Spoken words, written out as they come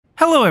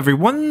Hello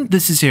everyone,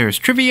 this is Here's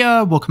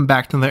Trivia. Welcome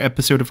back to another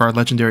episode of our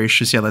legendary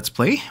Shi Xie Let's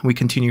Play. We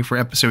continue for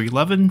episode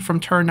 11 from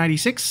turn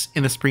 96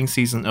 in the spring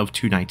season of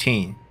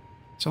 219.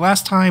 So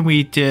last time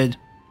we did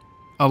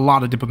a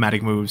lot of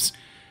diplomatic moves,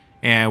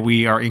 and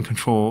we are in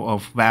control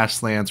of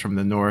vast lands from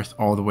the north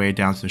all the way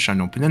down to the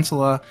Shandong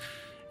Peninsula,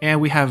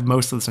 and we have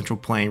most of the Central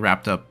Plain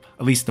wrapped up,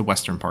 at least the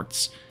western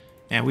parts.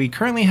 And we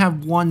currently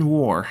have one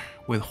war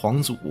with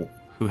Huangzu,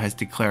 who has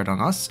declared on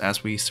us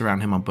as we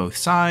surround him on both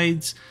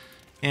sides.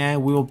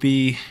 And we'll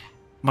be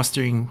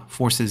mustering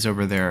forces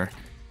over there.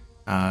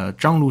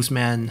 Zhang Lu's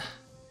men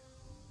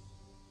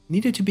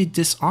needed to be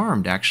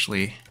disarmed,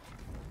 actually.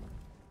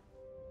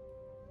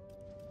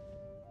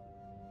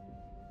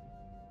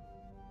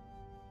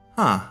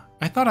 Huh.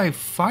 I thought I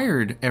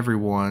fired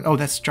everyone. Oh,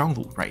 that's Zhang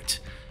Lu, right.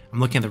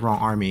 I'm looking at the wrong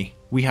army.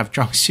 We have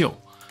Zhang Xiu.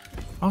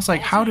 I was like,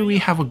 how do we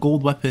have a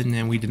gold weapon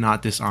and we did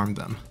not disarm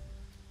them?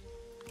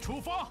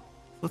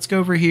 Let's go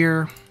over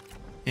here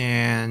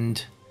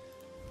and...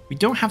 we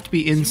don't have to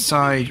be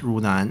inside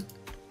Runan.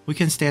 We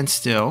can stand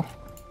still.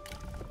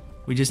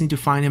 We just need to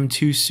find him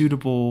two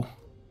suitable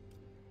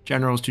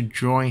generals to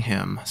join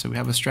him. So we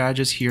have a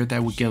strategist here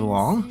that would get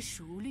along.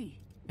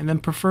 And then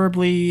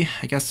preferably,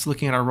 I guess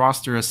looking at our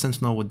roster, a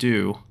sentinel would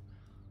do.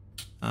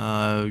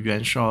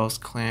 Yuan Shao's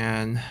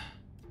clan.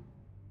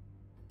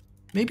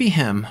 Maybe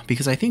him,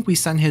 because I think we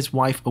sent his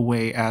wife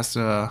away as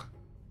a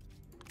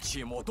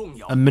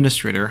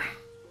administrator.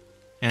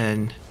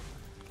 And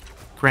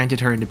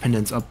granted her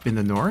independence up in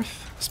the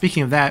north.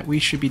 Speaking of that, we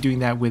should be doing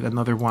that with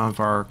another one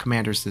of our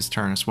commanders this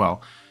turn as well.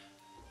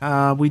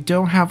 We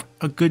don't have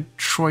a good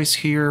choice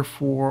here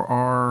for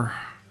our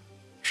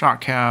shot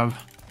cav,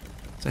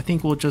 so I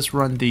think we'll just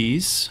run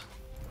these.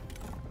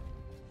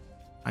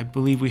 I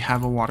believe we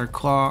have a water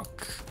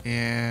clock,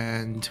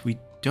 and we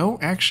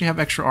don't actually have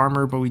extra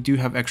armor, but we do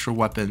have extra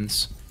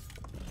weapons.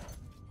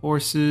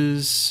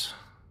 Horses...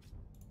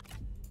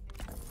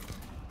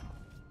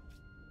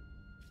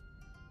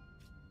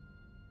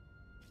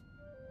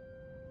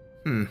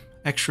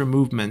 extra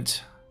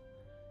movement.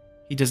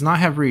 He does not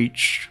have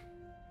reach.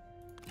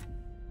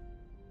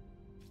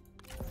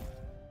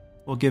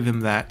 We'll give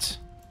him that.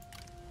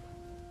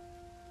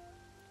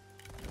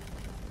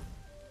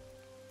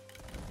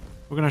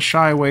 We're gonna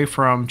shy away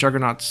from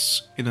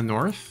juggernauts in the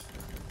north,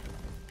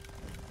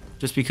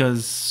 just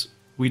because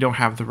we don't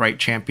have the right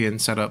champion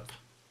set up.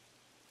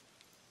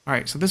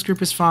 Alright, so this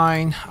group is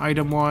fine.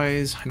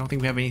 Item-wise, I don't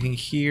think we have anything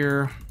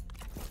here.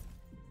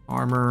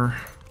 Armor,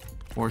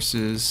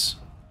 horses...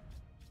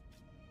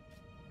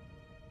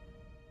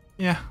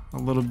 yeah, a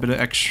little bit of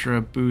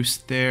extra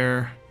boost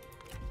there.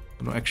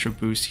 A little extra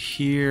boost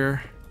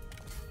here.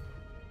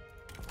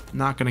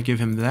 Not gonna give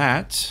him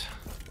that.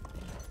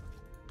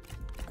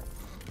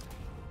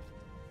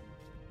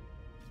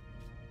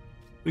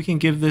 We can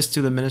give this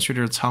to the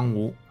Administrator Cang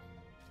Wu.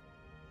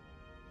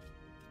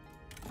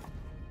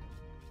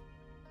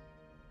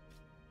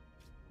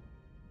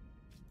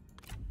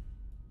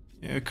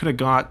 Yeah, it could have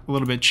got a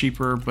little bit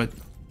cheaper, but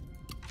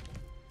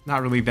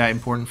not really that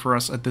important for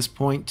us at this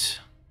point.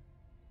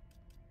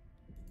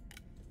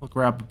 We'll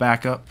grab a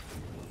backup.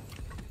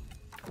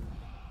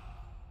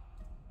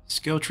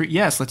 Skill tree.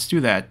 Yes, let's do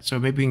that. So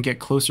maybe we can get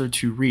closer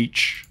to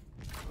reach.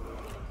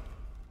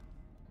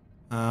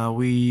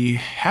 We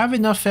have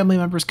enough family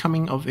members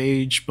coming of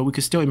age, but we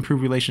could still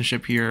improve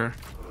relationship here.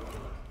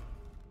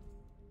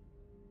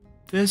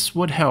 This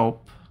would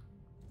help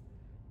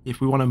if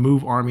we want to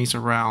move armies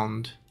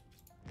around.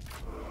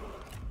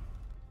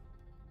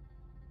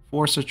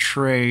 Force a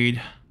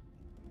trade.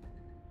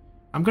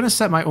 I'm gonna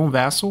set my own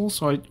vassal,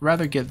 so I'd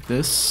rather get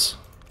this.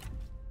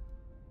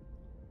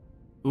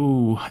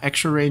 Ooh,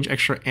 extra range,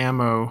 extra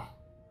ammo.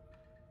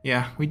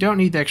 Yeah, we don't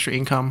need the extra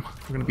income.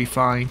 We're gonna be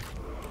fine.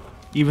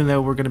 Even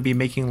though we're gonna be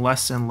making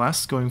less and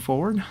less going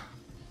forward.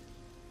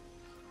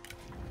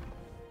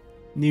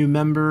 New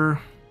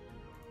member.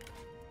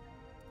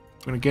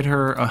 We're gonna get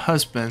her a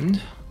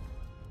husband.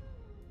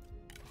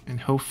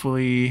 And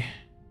hopefully...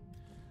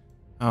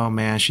 oh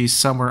man, she's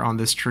somewhere on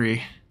this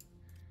tree.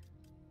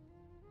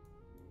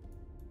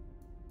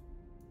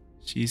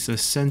 She's a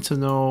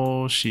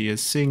sentinel, she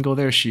is single,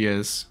 there she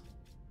is.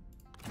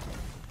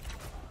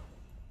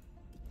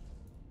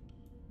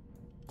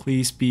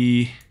 Please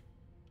be...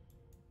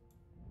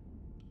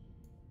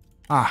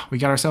 ah, we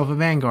got ourselves a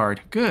vanguard.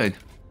 Good.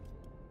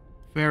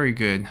 Very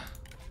good.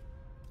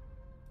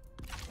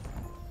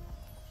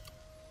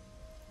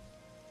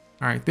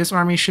 Alright, this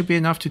army should be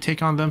enough to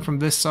take on them from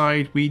this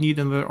side. We need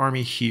another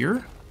army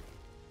here.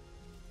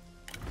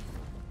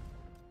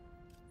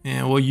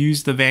 And we'll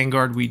use the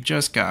vanguard we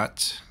just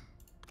got.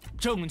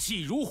 We'll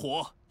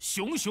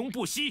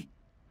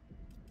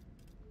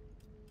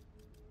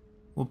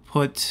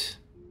put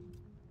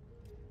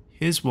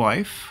his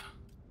wife.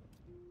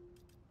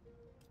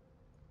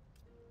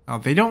 Oh,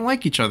 they don't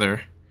like each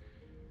other.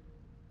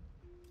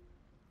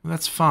 Well,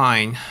 that's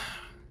fine,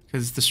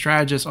 because the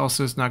strategist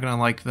also is not going to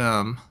like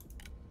them.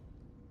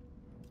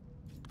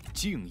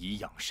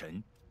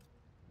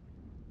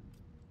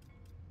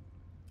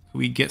 Could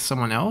we get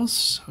someone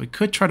else? We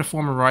could try to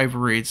form a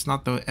rivalry. It's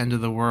not the end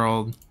of the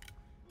world.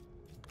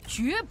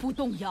 绝不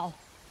动摇。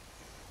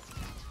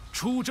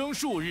出征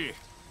数日，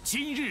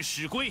今日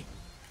始归。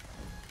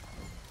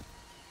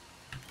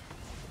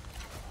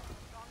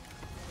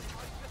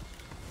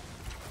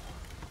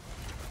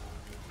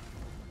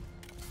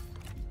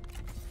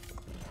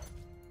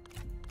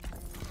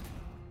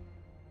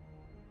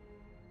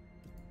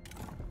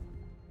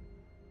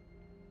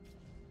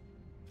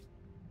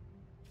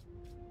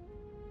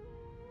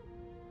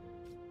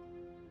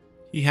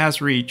 He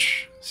has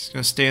reach. He's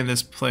gonna stay in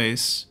this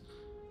place.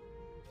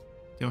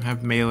 Don't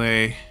have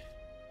melee.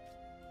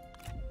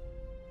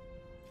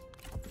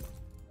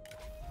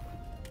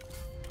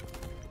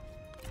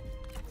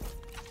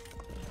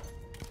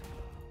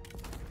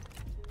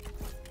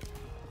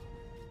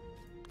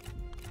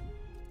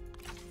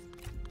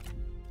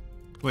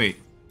 Wait.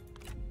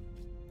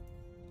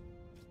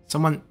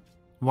 Someone...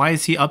 Why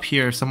is he up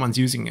here if someone's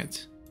using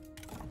it?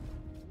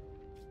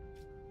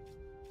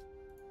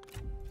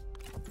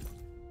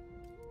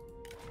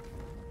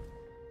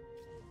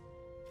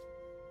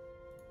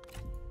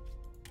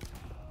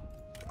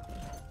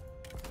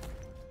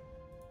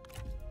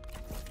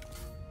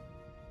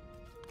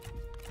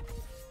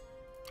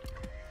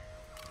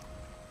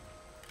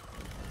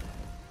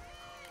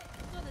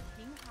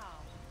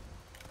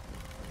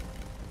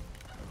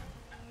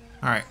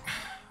 Alright,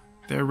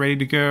 they're ready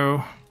to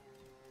go.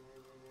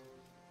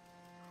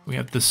 We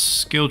have the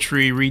skill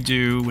tree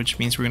redo, which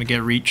means we're going to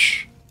get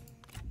reach.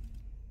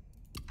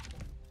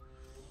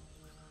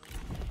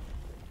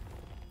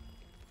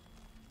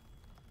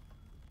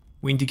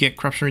 We need to get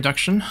corruption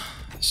reduction,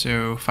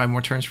 so 5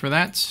 more turns for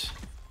that.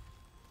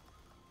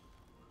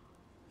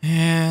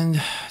 And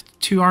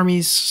 2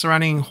 armies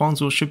surrounding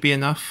Huangzhou should be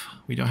enough.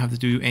 We don't have to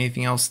do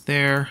anything else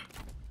there.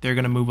 They're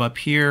going to move up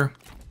here.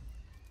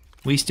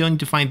 We still need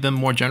to find them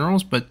more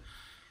generals, but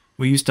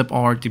we used up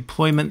all our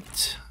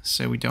deployment,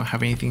 so we don't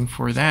have anything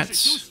for that.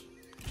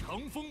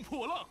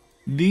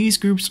 These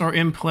groups are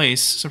in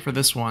place, so for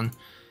this one.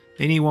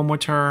 They need 1 more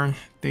turn.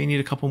 They need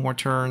a couple more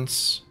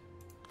turns.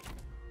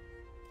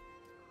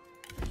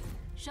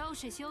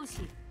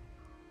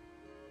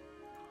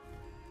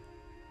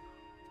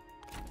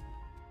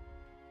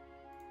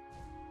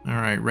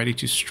 Alright, ready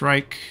to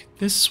strike.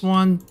 This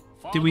one,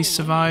 did we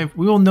survive?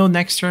 We will know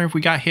next turn if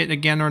we got hit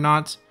again or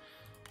not.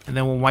 And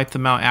then we'll wipe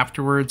them out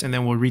afterwards, and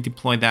then we'll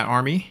redeploy that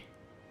army.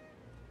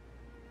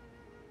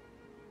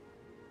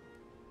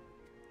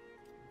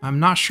 I'm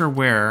not sure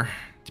where.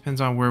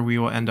 Depends on where we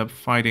will end up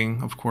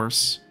fighting, of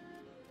course.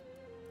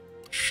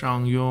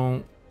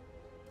 Shangyong.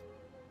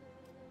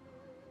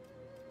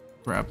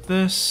 Grab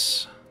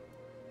this.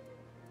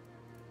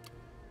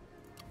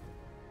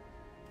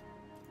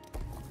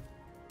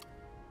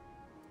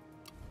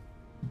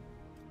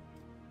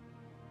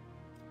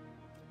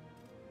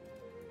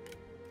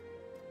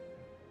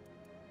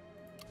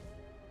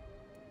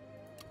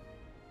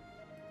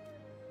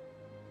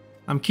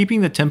 I'm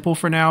keeping the temple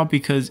for now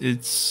because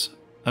it's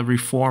a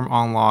reform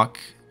unlock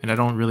and I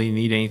don't really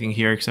need anything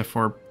here except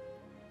for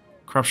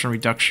corruption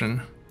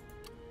reduction.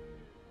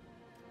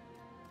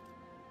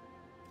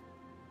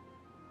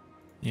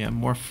 Yeah,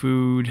 more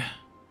food.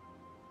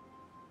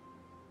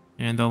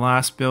 And the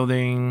last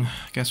building,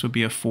 I guess, would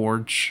be a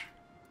forge.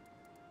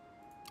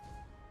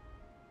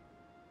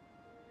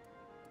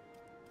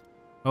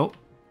 Oh,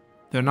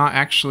 they're not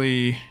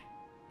actually...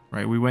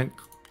 Right, we went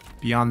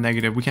beyond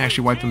negative. We can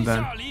actually wipe them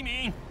then.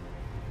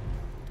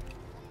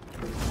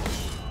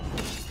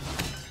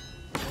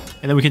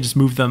 And then we can just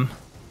move them.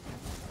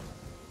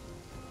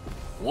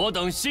 我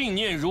等信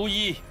念如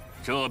一，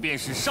这便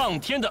是上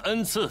天的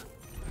恩赐。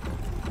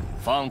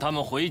放他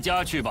们回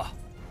家去吧。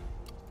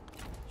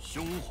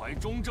胸怀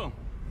忠正，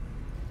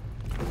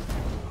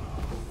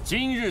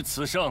今日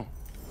此胜，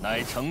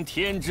乃承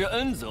天之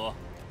恩泽。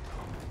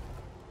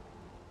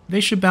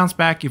They should bounce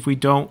back if we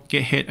don't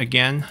get hit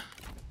again.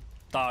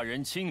 大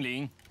人亲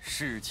临，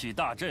士气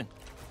大振。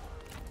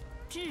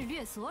志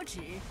略所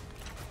指。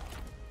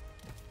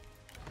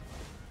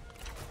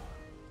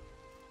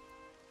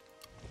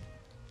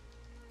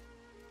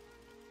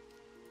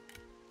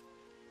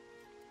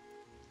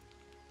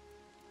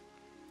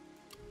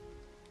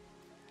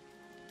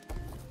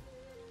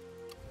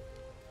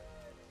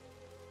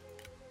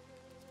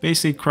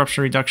 Basically,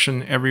 corruption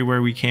reduction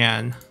everywhere we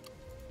can.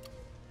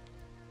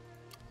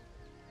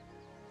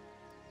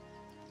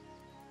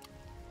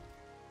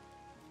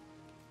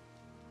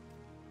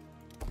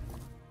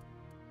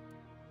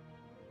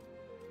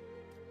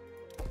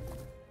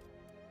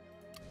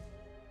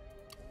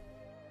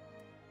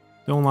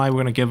 Don't lie, we're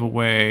gonna give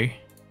away.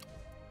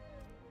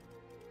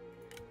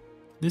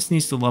 This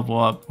needs to level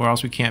up, or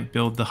else we can't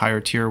build the higher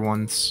tier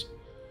ones.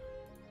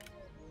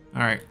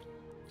 Alright,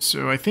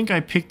 so I think I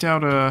picked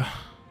out a...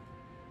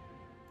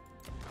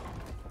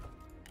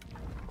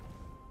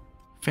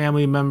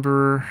 family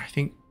member, I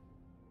think,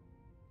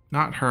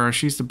 not her,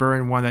 she's the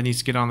burn one that needs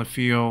to get on the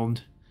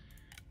field.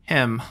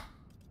 Him.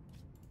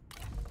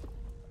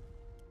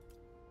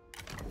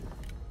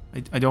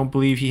 I don't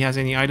believe he has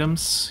any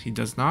items. He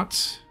does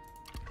not.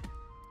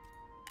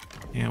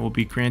 And we'll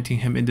be granting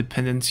him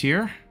independence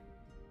here.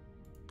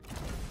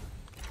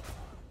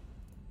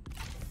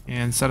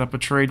 And set up a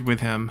trade with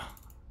him.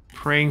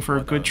 Praying for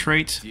a good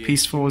trait.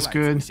 Peaceful is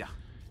good.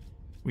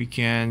 We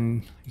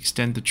can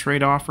extend the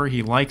trade offer.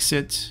 He likes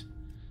it.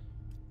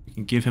 We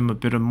can give him a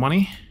bit of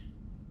money.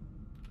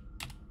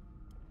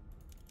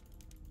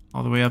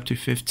 All the way up to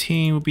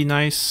 15 would be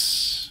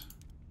nice.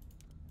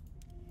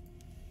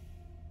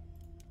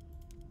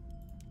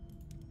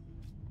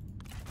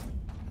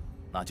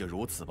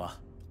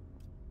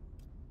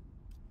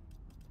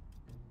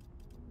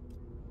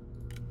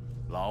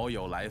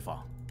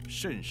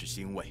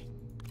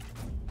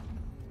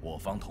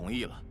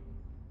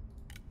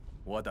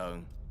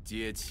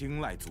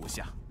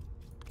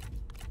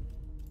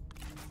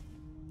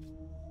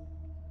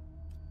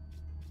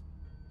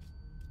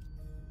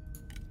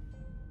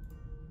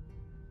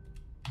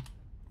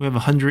 We have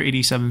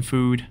 187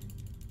 food.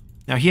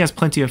 Now he has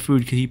plenty of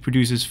food because he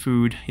produces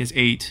food. He has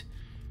 8.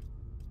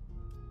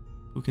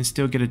 We can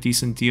still get a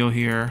decent deal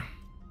here.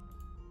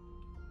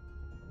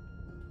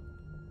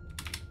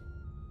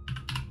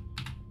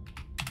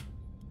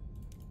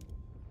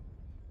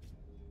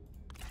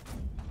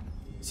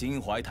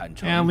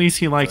 And at least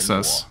he likes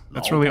us.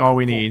 That's really all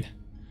we need.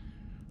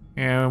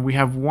 And we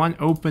have one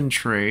open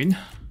trade.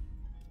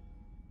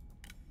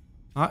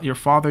 Your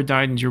father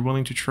died and you're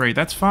willing to trade.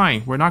 That's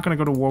fine. We're not going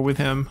to go to war with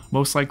him.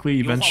 Most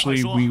likely,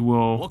 eventually, we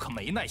will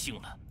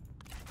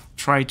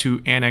try to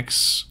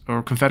annex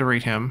or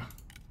confederate him.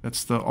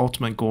 That's the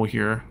ultimate goal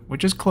here.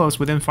 Which is close.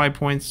 Within 5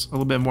 points, a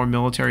little bit more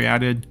military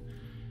added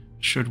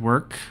should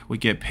work. We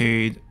get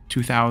paid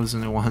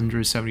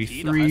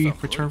 2,173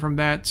 return from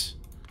that.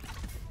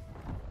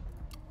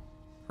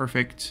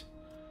 Perfect.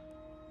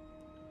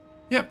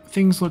 Yep,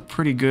 things look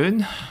pretty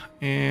good.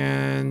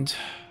 And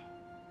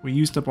we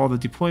used up all the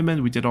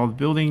deployment. We did all the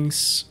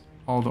buildings.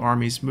 All the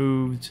armies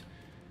moved.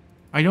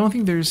 I don't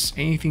think there's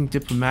anything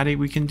diplomatic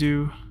we can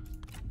do.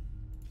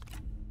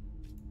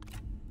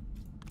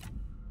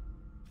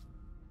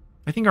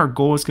 I think our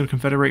goal is going to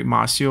confederate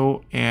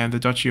Masio and the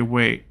Duchy of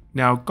Wei.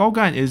 Now,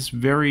 Golgan is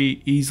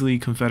very easily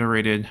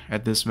confederated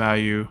at this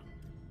value.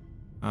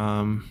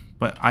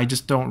 But I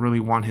just don't really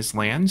want his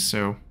land, so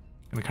I'm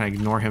going to kind of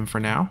ignore him for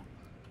now.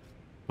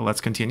 But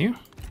let's continue.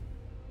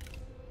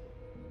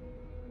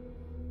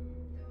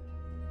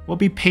 We'll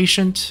be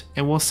patient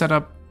and we'll set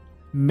up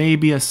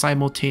maybe a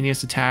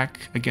simultaneous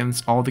attack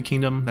against all the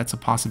kingdom. That's a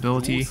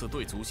possibility.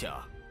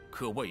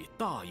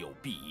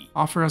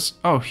 Offer us...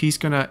 Oh, he's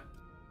going to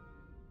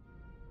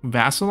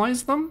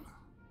vassalize them?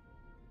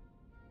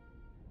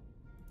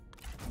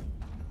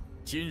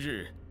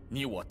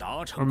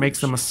 Or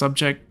makes them a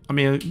subject. I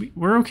mean,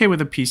 we're okay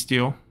with a peace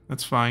deal.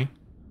 That's fine.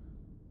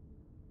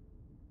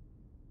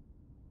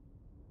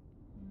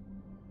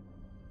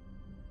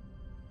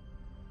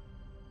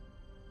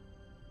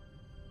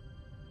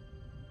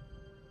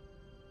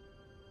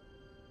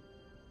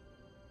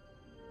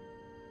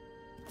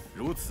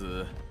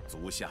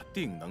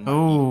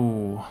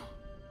 Oh.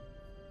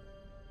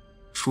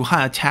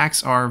 Shuhan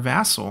attacks our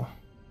vassal.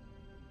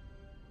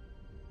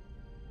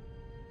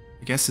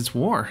 I guess it's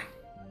war.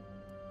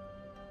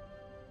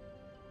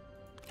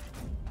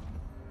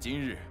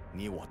 And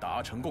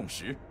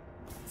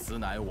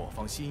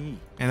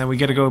then we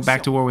gotta go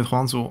back to war with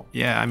Huangzu.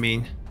 Yeah, I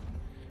mean,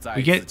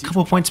 we get a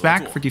couple points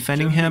back for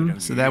defending him,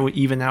 so that would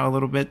even out a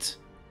little bit.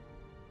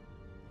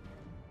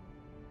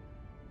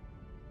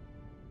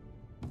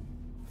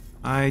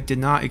 I did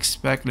not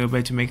expect Liu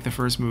Bei to make the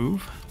first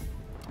move,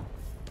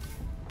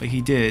 but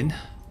he did.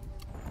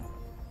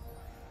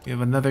 We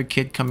have another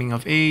kid coming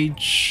of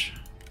age.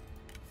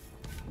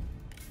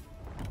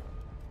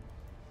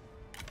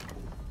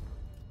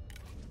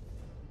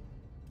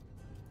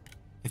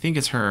 I think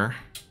it's her.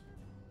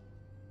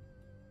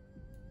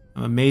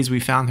 I'm amazed we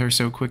found her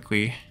so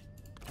quickly.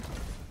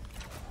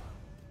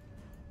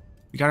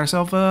 We got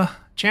ourselves a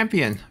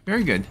champion.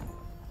 Very good.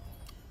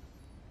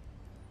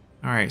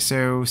 Alright,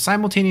 so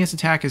simultaneous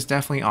attack is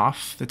definitely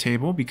off the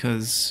table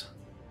because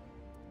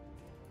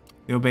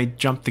Liu Bei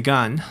jumped the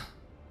gun.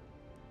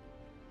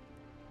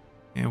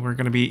 And we're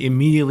going to be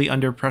immediately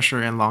under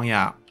pressure in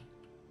Longya.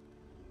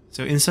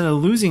 So instead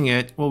of losing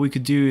it, what we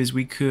could do is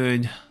we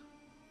could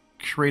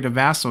create a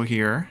vassal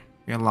here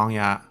in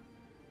Longya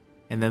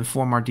and then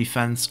form our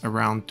defense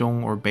around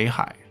Dong or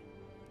Beihai.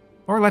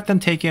 Or let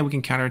them take it, we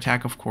can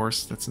counterattack, of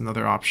course. That's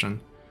another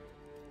option.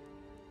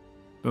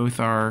 Both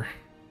are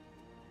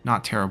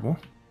not terrible.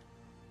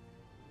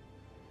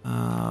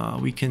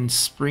 We can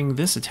spring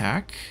this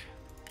attack.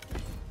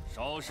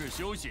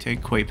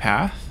 Take Kui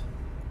Path.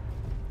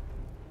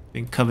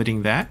 Been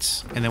coveting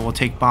that. And then we'll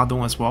take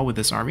Badong as well with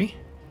this army.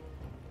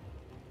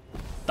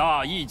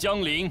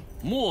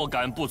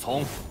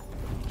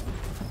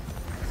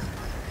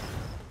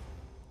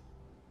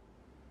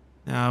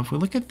 Now, if we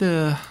look at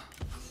the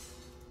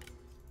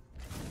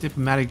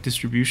diplomatic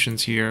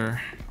distributions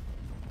here,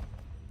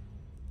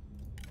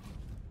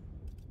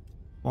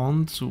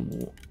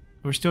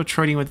 we're still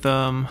trading with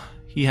them.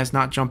 He has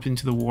not jumped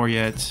into the war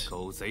yet.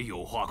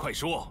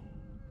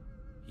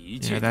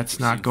 Yeah, that's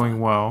not going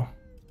well.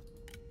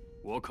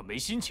 我可没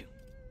心情。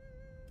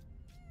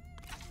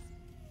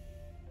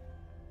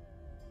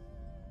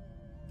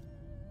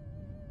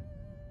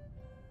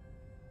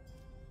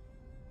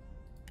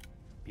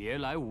别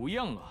来无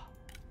恙啊！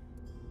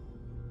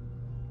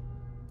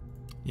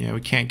 Yeah, we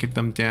can't get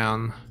them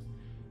down.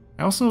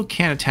 I also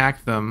can't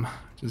attack them.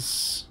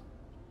 Just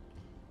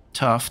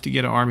tough to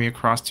get an army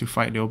across to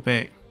fight Liu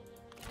Bei.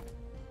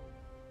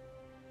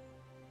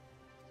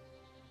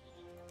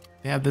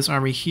 They have this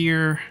army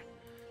here.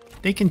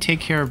 They can take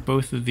care of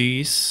both of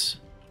these.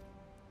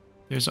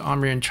 There's an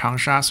army in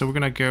Changsha, so we're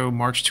gonna go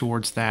march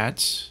towards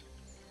that.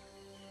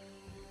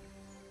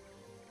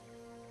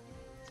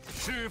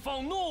 释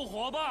放怒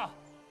火吧！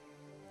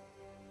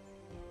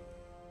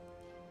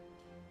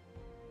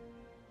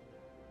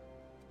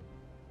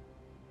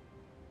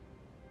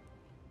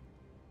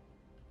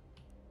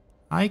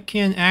 I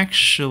can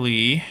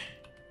actually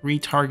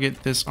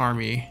retarget this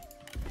army.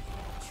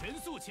 全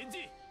速前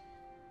进！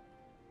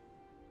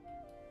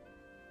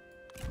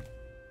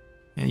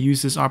 And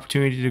use this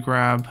opportunity to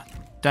grab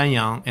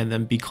Danyang and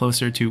then be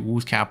closer to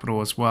Wu's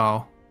capital as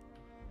well.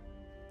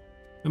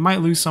 We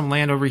might lose some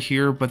land over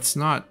here, but it's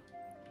not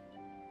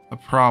a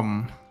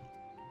problem.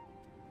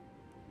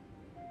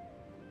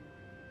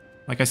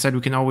 Like I said,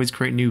 we can always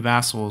create new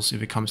vassals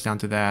if it comes down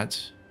to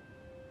that.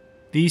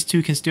 These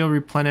two can still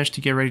replenish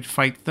to get ready to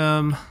fight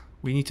them.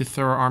 We need to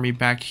throw our army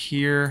back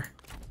here.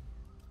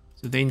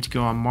 So they need to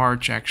go on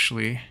march,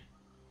 actually.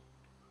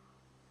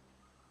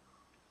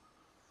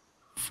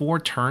 4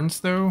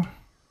 turns, though.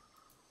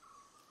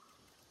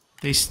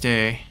 They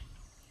stay.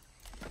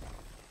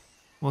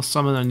 We'll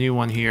summon a new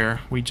one here.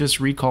 We just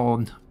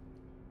recalled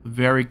a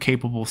very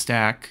capable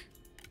stack.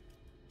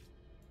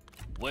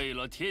 为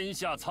了天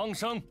下苍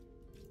生，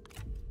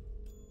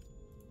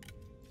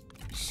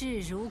势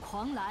如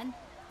狂澜，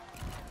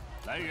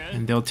 来人！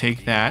 And they'll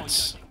take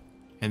that.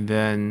 And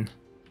then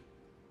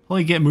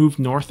probably get moved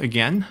north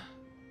again.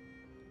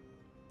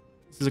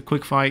 This is a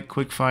quick fight,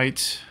 quick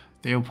fight.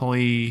 They'll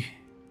probably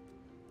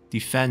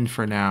defend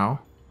for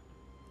now.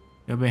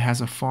 Nobody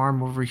has a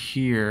farm over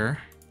here.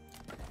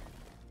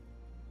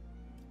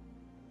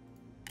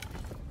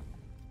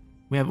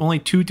 We have only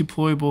 2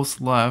 deployables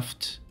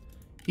left.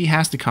 He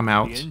has to come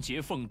out. 廉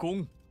洁奉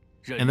公，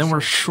 And then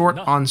we're short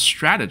on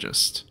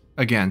strategist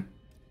again.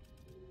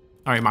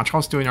 Alright, Ma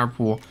Chao's doing our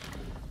pool.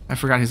 I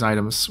forgot his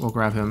items. We'll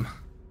grab him.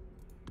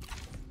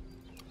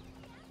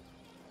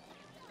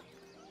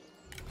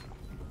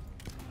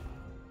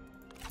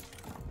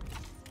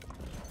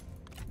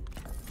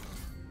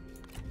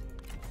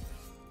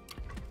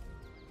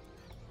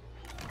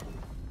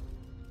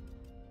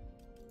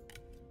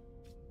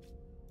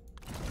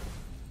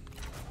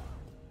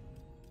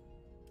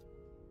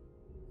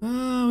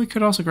 We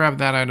could also grab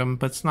that item,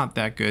 but it's not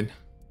that good.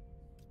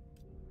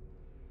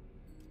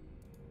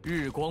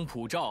 日光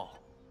普照，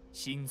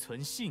心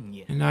存信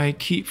念。 And I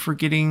keep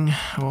forgetting...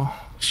 Well,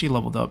 she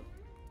leveled up.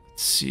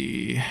 Let's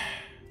see...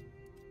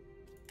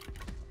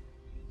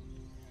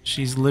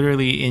 She's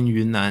literally in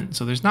Yunnan,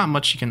 so there's not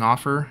much she can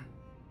offer.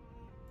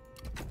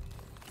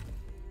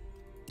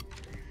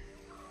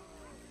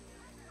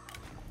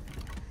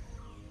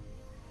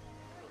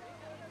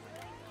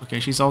 Okay,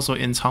 she's also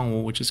in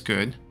Cangwu, which is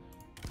good.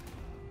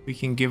 We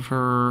can give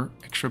her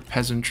extra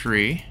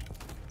peasantry.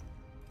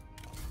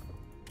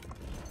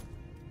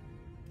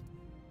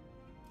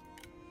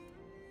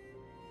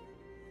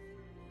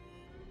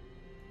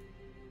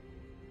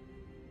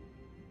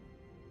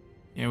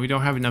 Yeah, we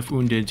don't have enough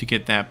wounded to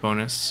get that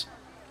bonus.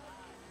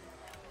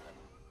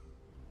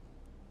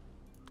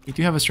 We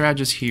do have a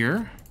strategist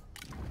here.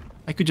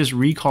 I could just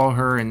recall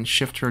her and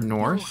shift her 有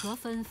north. 何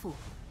吩咐？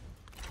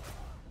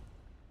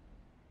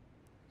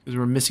 Because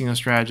we're missing a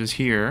strategist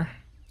here.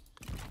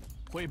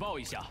 汇报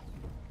一下，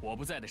我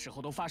不在的时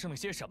候都发生了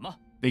些什么？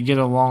 They get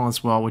along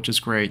as well, which is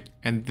great.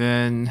 And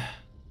then...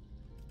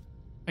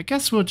 I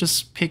guess we'll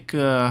just pick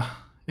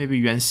maybe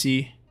Yuan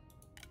Xi.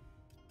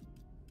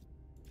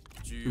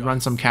 Run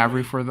some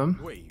cavalry for them.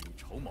 未雨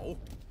绸缪。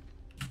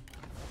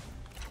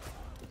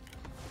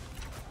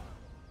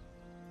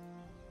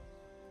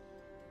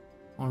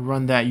 I'll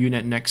run that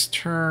unit next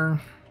turn.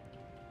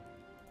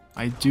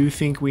 I do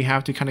think we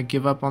have to kind of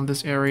give up on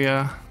this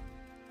area.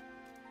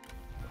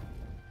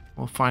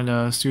 We'll find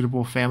a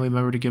suitable family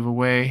member to give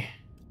away.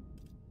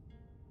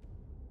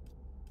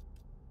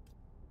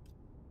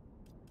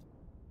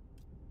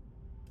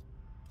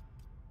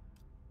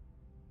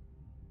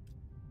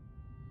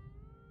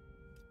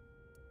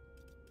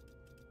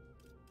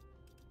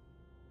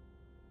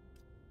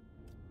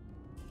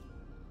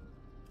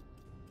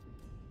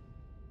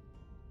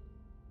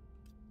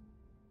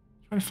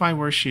 Trying to find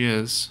where she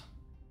is.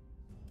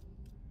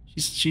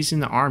 She's in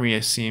the army,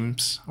 it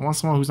seems. I want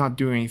someone who's not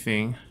doing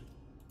anything.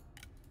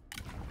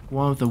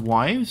 One of the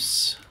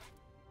wives?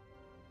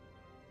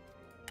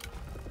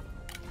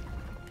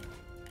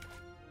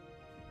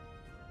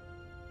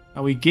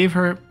 We gave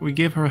her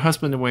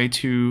husband away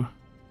to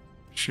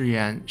Shi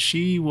Xie.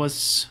 She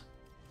was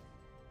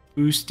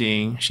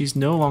boosting. She's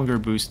no longer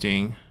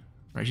boosting.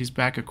 Right, she's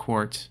back at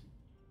court.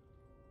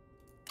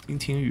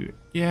 Continue.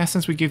 Yeah,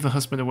 since we gave the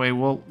husband away,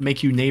 we'll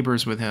make you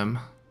neighbors with him.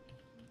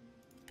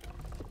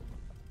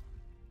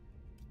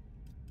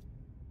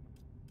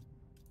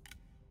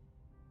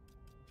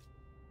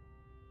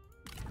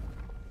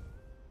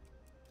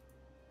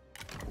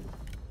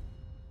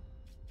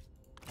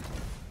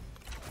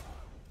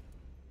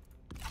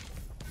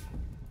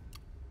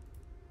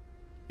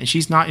 And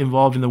she's not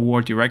involved in the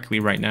war directly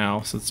right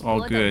now, so it's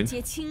all good.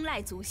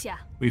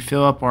 We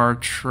fill up our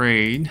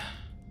trade.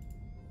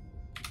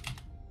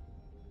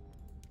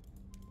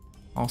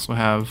 Also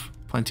have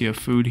plenty of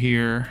food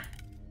here.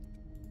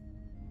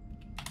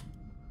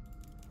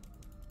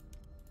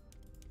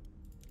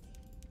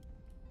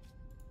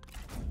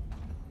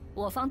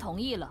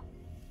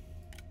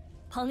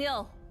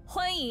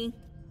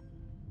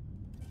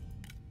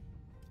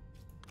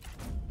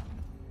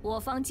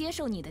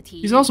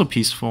 He's also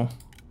peaceful.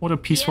 What a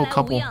peaceful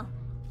couple.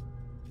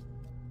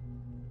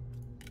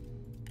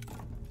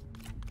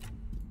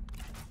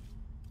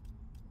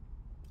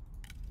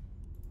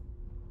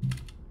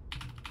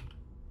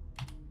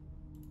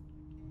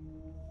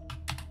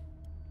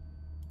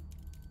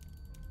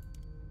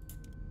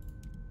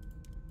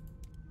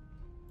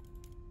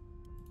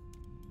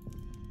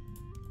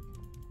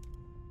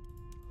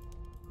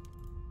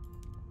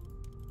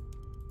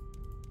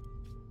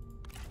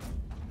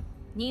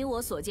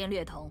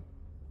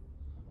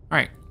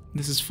 Alright,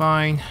 this is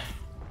fine.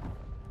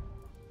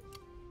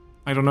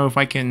 I don't know if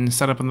I can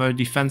set up another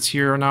defense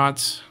here or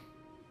not.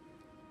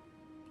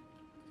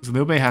 Because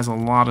Liu Bei has a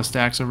lot of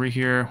stacks over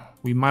here.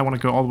 We might want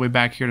to go all the way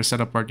back here to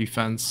set up our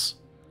defense.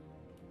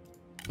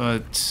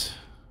 But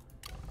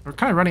we're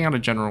kind of running out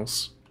of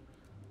generals.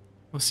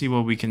 Let's see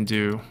what we can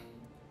do.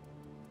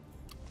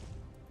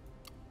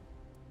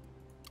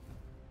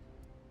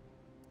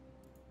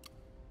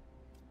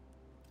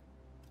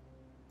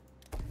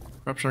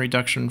 Corruption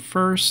reduction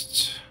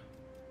first.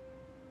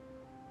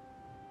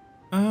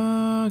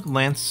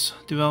 Lance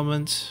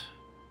development.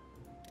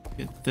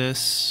 Get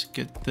this,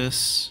 get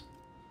this.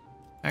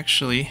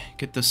 Actually,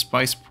 get the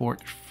spice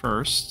port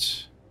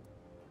first.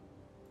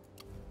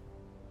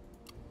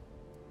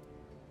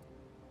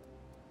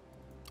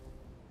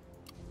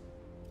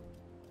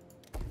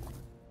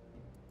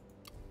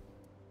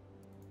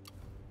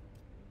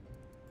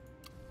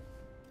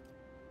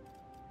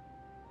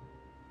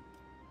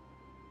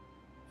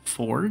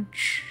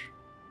 Forge.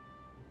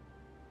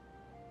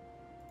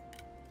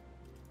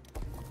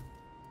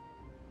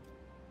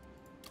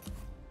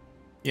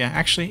 Yeah,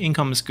 actually,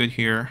 income is good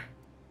here.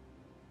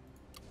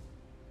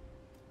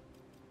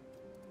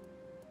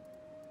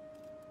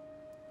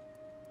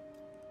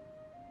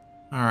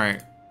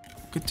 Alright,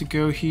 good to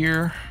go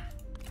here.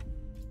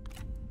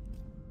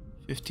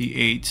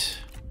 58.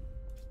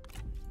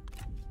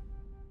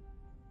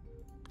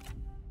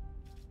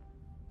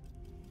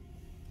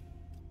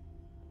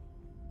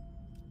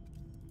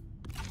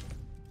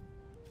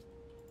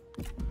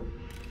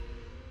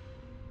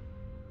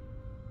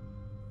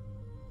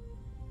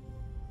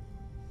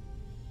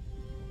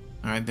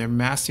 Alright, they're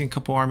massing a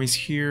couple armies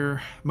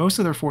here. Most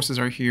of their forces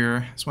are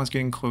here. This one's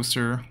getting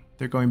closer.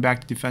 They're going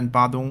back to defend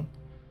Badong.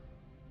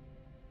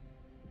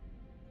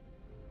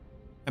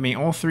 I mean,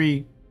 all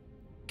three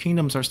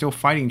kingdoms are still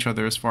fighting each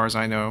other as far as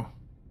I know.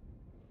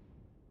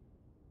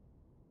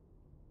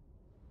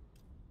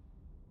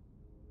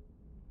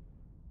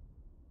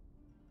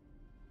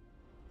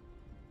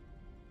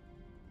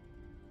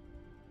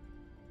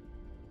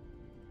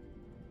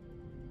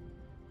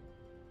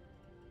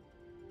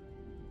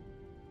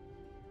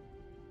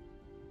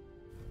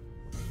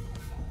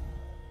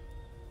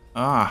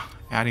 Ah,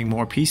 adding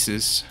more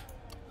pieces.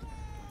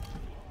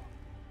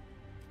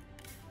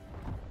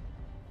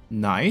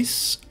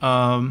 Nice.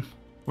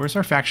 Where's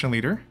our faction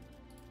leader?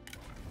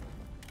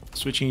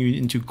 Switching you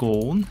into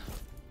gold.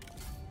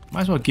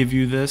 Might as well give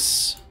you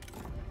this.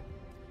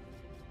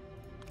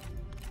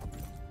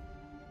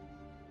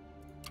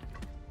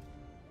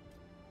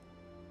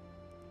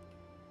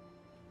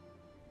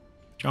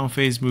 Zhang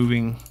Fei's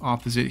moving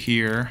opposite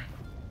here.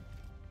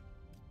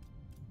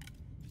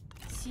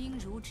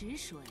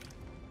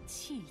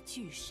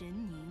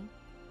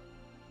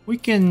 We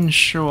can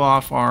show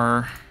off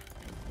our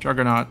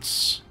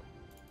juggernauts.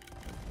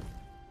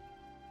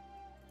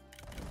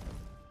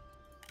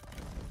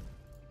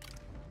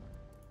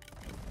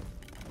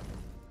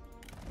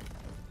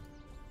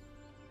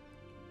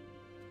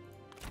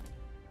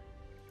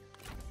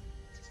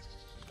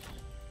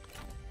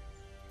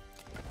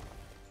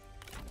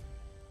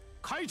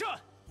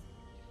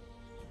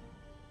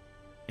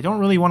 I don't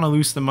really want to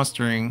lose the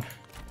mustering.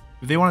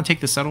 If they want to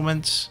take the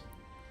settlement,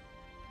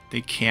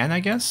 they can, I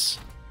guess.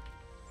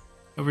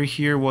 Over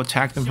here, we'll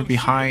attack them from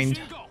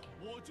behind.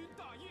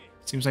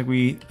 Seems like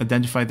we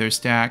identified their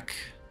stack.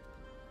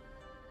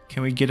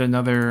 Can we get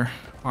another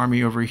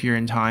army over here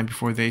in time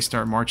before they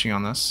start marching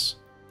on us?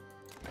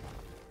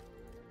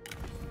 I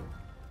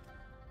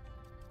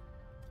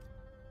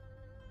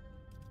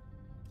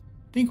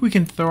think we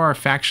can throw our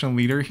faction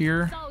leader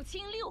here.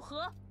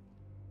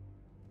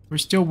 We're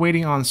still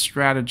waiting on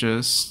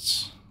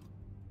strategists.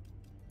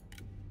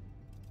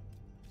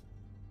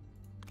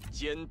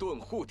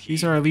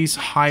 These are at least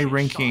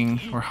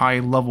high-ranking or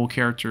high-level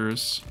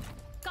characters.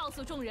 告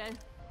诉众人，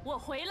我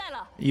回来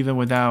了。 Even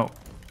without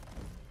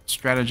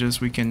strategists,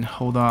 we can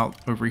hold out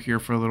over here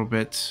for a little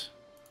bit.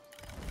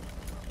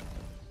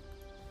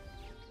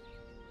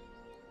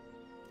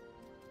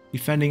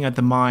 Defending at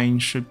the mine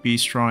should be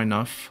strong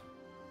enough.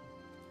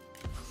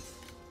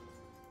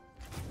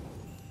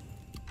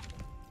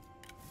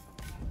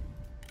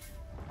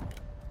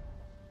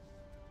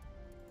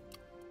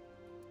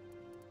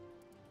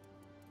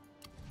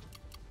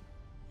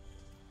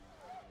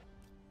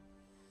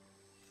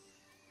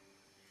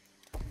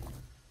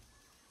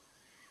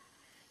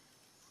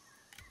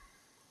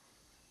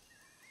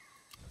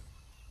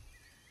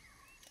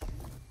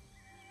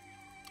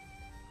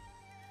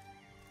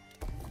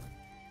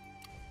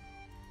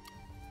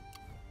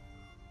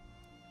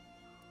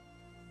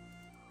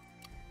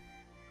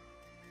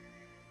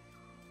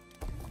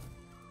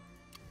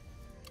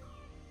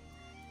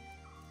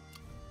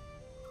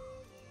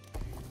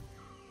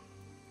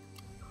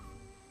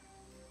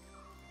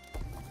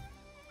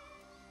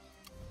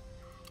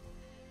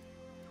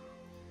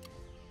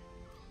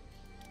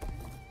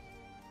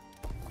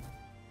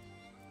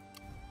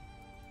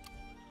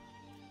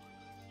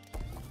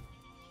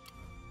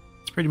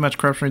 Pretty much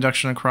corruption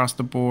reduction across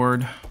the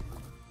board.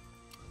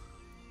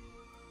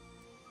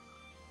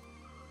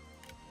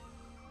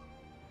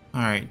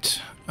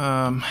 Alright.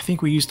 I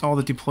think we used all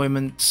the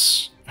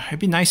deployments. It'd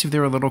be nice if they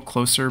were a little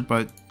closer,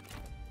 but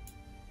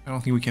I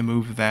don't think we can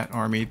move that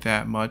army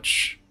that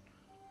much.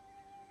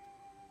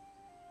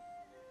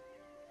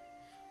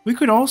 We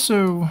could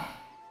also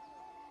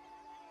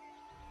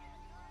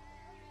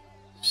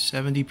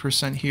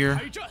 70% here.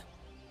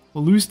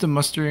 We'll lose the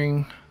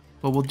mustering,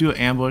 but we'll do an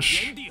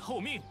ambush.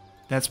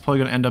 That's probably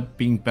going to end up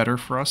being better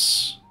for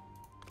us.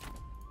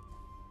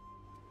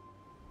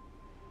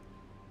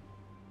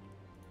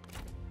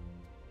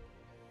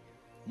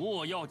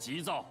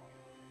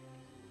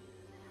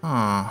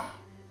 Huh.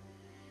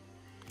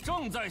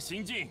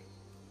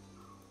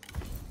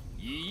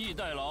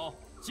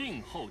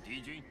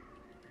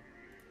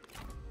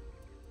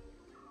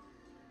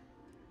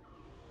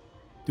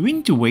 Do we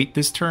need to wait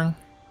this turn?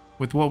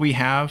 With what we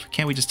have,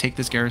 can't we just take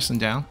this garrison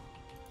down?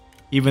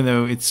 Even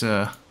though it's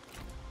a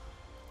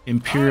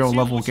Imperial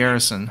level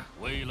garrison.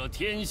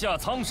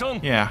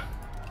 Yeah,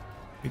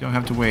 we don't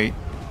have to wait.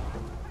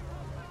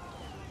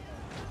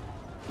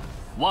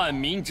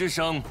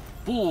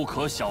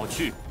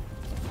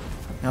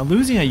 Now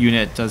losing a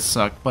unit does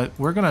suck, but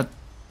we're gonna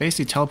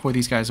basically teleport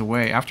these guys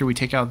away after we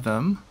take out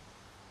them.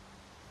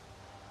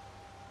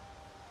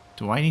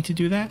 Do I need to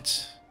do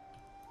that?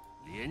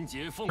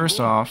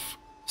 First off,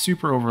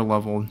 super over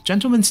leveled.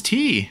 Gentleman's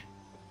Tea!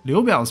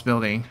 Liu Biao's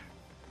building.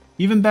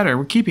 Even better,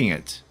 we're keeping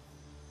it.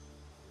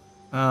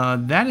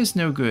 That is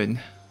no good.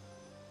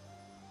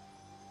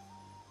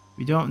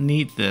 We don't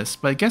need this,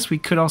 but I guess we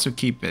could also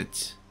keep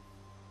it.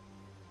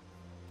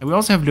 And we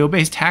also have Liu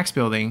Bei's tax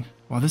building.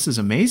 Wow, this is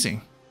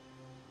amazing.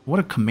 What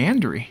a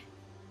commandery.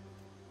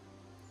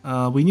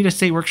 We need a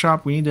state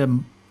workshop. We need a...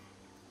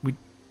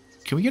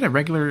 Can we get a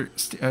regular...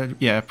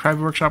 yeah,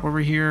 private workshop over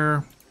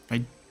here?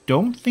 I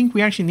don't think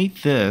we actually need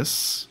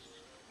this.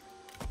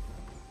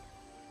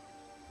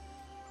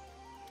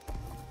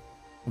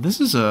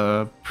 This is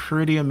a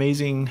pretty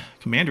amazing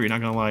commandery,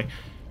 not gonna lie.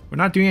 We're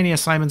not doing any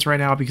assignments right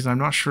now because I'm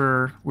not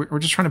sure. We're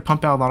just trying to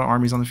pump out a lot of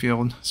armies on the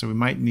field, so we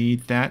might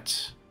need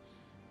that.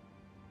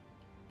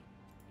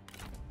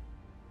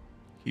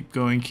 Keep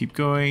going, keep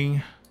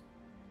going.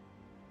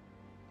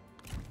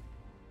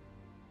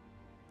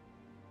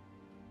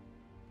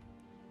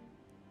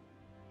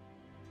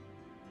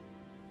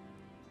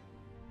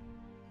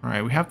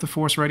 Alright, we have the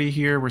force ready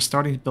here. We're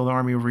starting to build an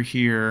army over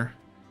here.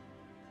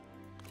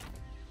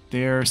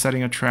 They're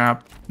setting a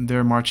trap.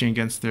 They're marching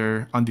against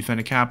their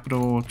undefended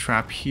capital.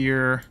 Trap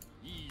here.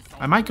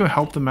 I might go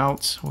help them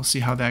out. We'll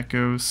see how that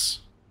goes.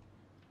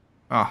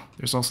 Ah,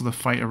 there's also the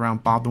fight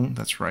around Badong.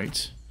 That's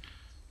right.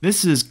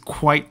 This is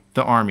quite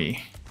the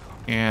army.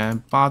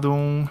 And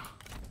Badong...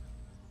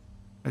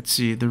 Let's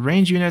see. The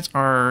range units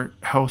are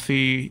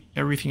healthy.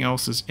 Everything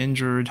else is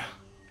injured.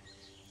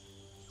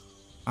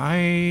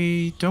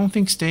 I don't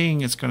think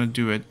staying is going to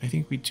do it. I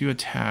think we do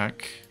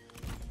attack.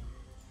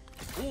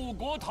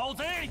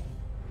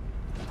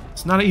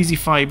 It's not an easy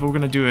fight, but we're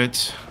going to do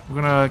it.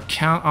 We're going to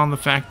count on the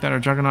fact that our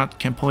Juggernaut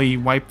can probably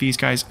wipe these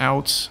guys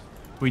out.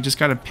 We just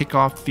got to pick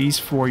off these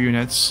 4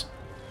 units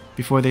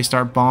before they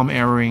start bomb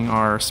arrowing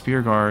our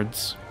spear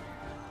guards.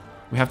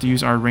 We have to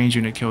use our range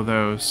unit to kill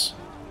those.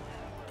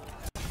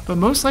 But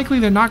most likely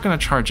they're not going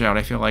to charge out,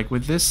 I feel like.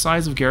 With this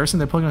size of garrison,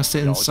 they're probably going to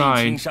sit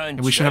inside,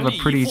 and we should have a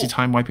pretty easy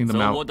time wiping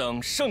them out.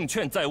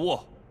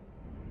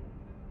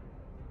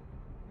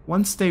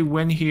 Once they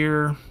win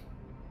here,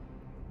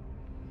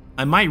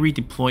 I might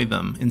redeploy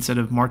them instead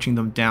of marching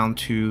them down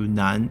to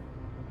Nan,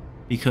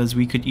 because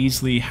we could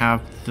easily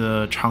have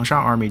the Changsha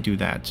army do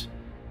that.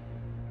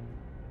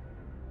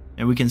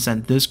 And we can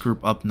send this group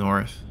up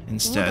north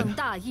instead.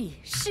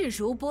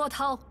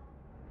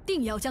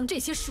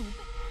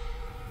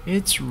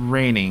 It's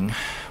raining.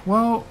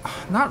 Well,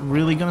 not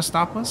really gonna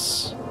stop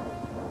us.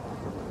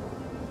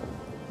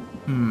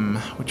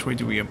 Which way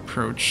do we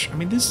approach? I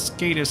mean, this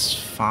gate is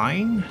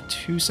fine.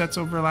 2 sets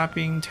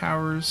overlapping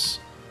towers.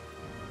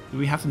 Do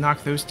we have to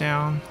knock those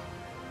down?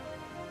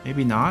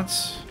 Maybe not.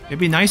 It'd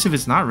be nice if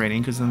it's not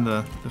raining, because then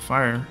the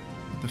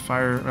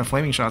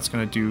flaming shot's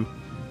gonna do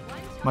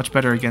much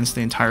better against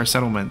the entire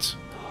settlement.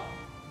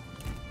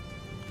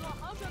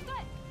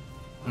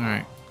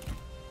 Alright.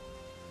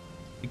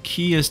 The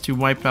key is to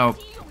wipe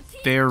out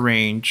their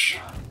range.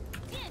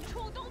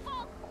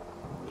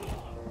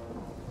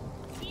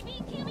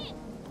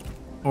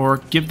 Or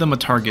give them a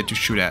target to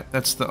shoot at.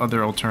 That's the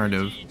other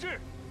alternative.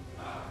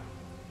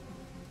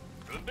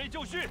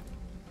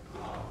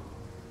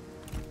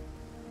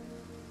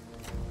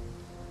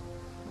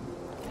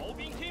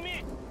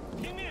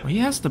 Well, he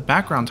has the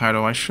background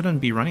title. I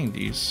shouldn't be running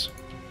these.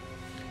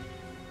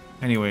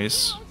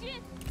 Anyways.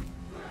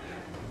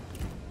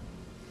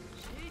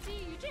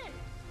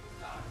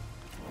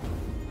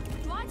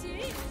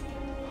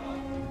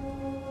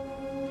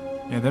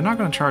 Yeah, they're not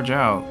going to charge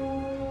out.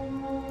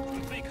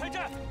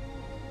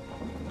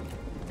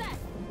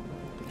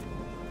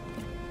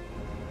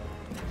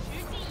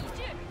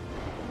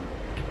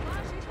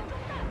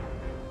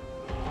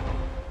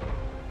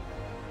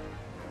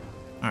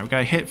 Alright, we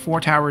gotta hit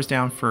 4 towers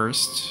down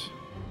first.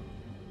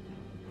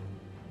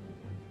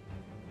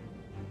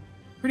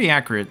 Pretty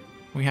accurate.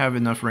 We have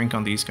enough rank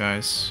on these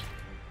guys.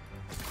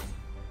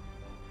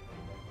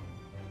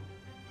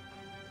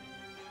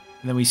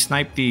 And then we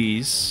snipe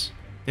these.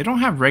 They don't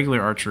have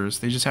regular archers,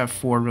 they just have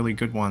 4 really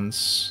good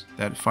ones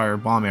that fire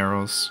bomb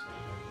arrows.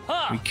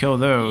 We kill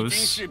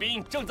those.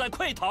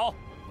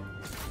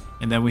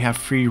 And then we have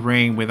free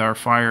reign with our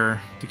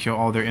fire to kill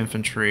all their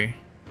infantry.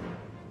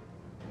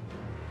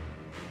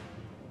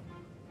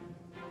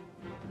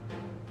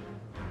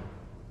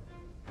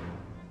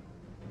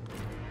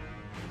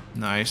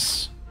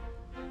 Nice.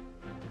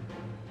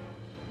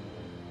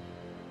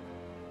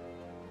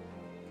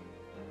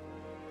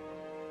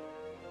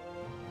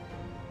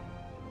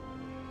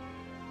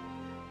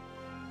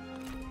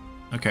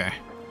 Okay.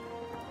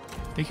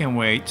 They can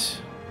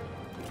wait.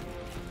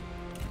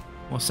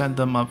 We'll send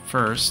them up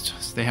first,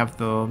 so they have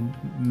the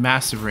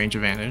massive range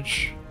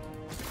advantage.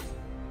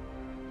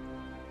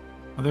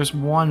 Oh, there's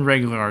 1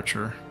 regular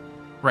archer.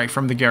 Right,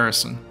 from the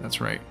garrison.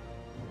 That's right.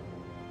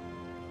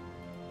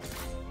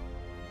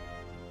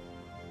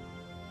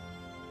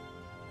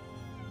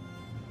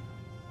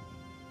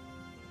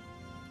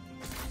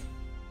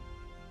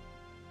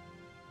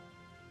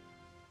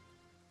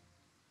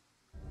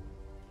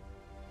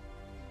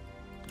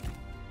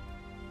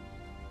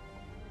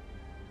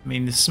 I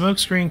mean, the smoke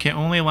screen can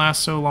only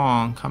last so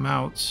long. Come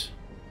out.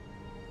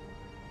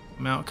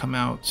 Come out, come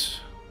out.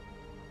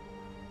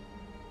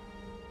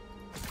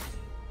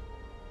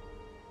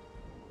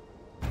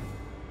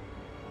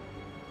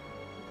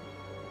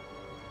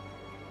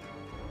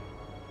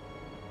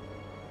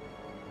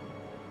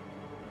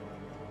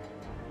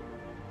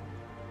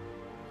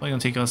 Probably gonna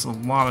take us a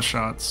lot of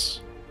shots.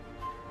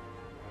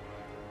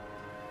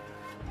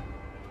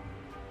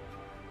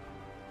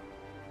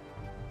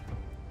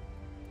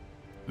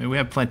 I mean, we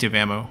have plenty of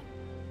ammo.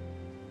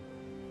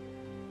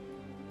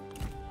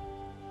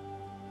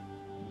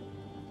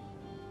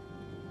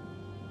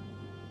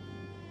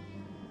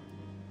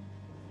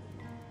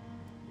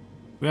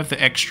 We have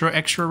the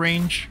extra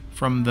range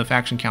from the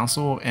faction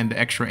council and the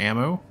extra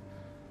ammo.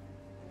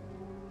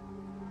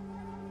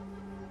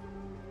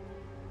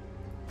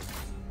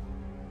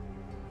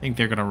 I think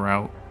they're gonna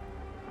rout.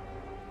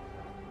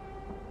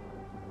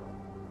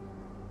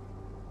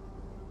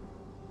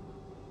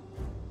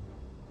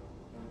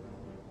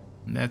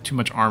 They have too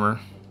much armor.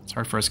 It's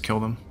hard for us to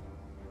kill them.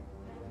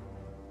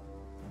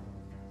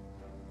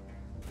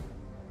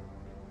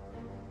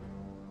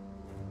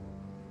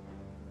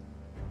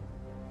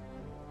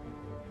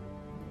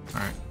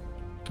 Alright.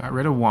 Got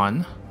rid of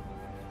 1.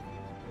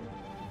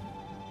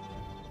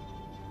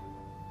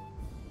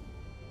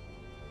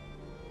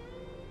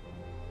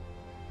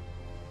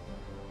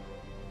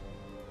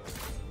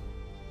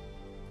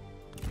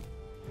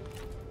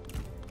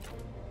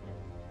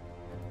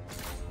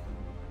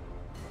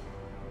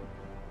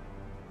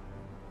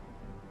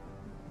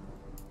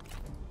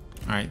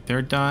 Alright,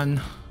 they're done.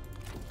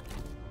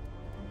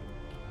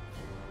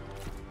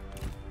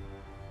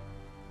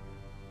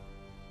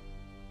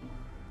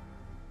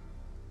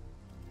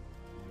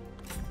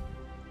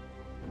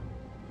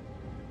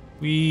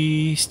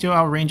 We still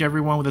outrange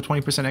everyone with a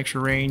 20% extra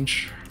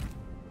range.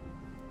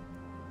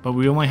 But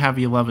we only have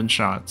 11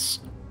 shots.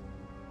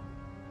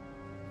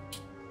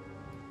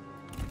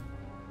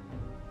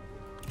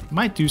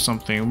 Might do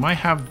something. We might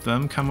have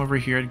them come over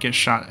here to get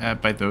shot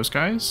at by those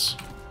guys.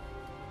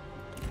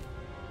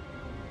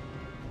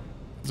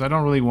 Because I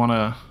don't really want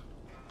to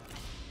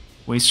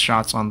waste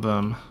shots on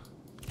them.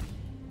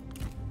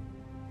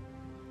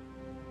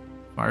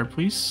 Fire,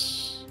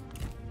 please.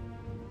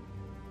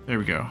 There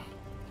we go.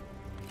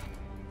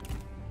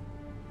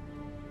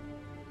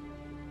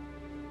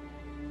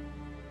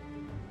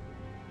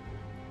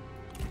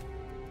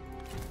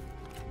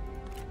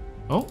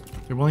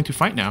 They're willing to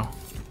fight now.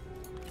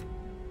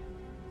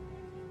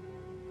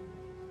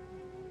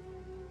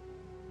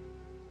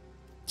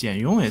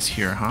 Jianyong is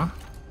here, huh?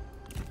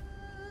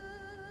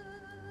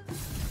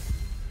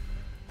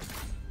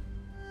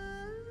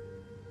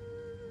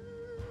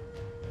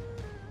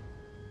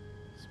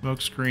 Smoke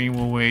screen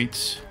will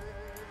wait.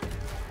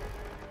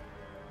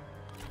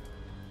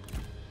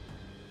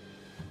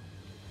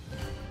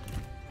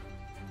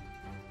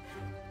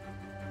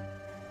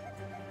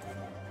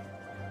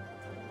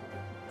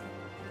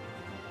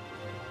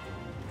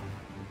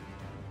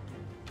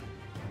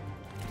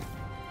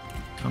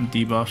 Come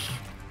debuff.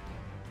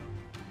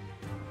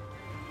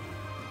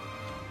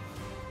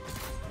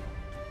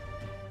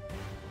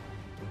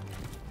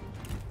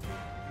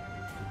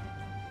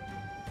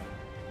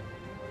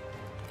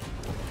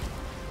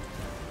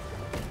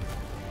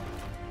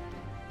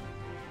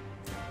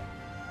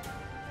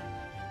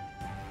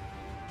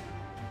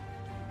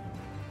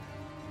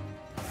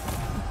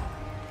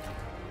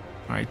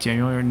 Alright,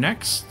 Daniel, you're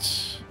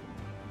next.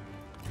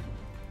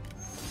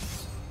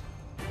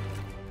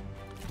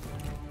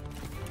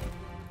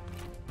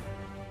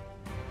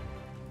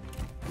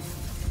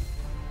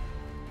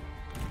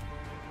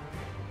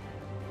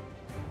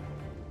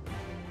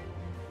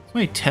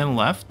 There's only 10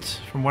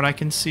 left from what I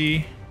can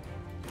see.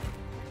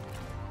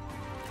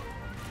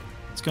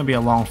 It's gonna be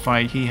a long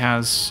fight. He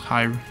has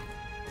high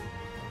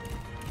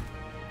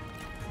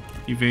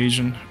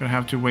evasion. Gonna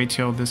have to wait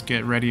till this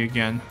get ready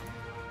again.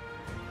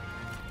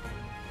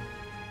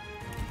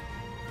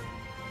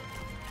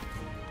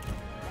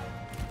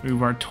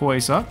 Move our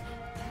toys up.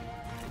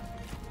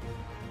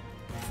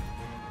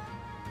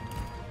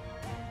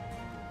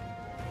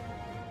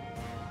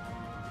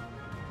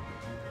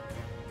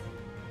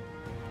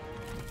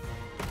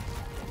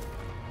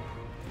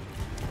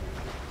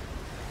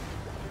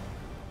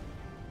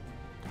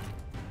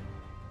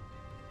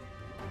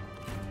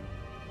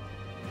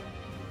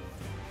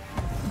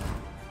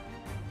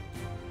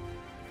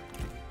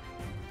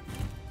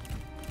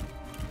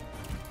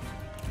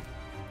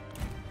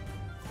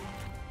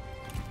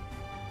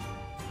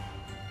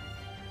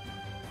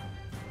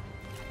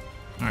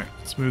 Alright,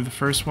 let's move the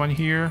first one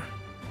here.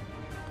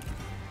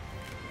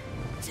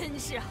 真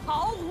是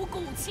毫无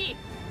骨气。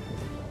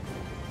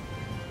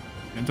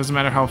 It doesn't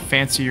matter how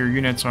fancy your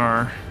units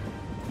are.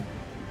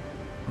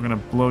 We're gonna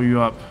blow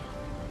you up.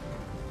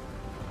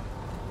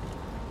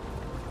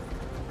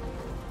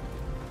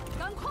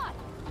 赶快，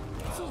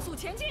速速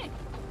前进！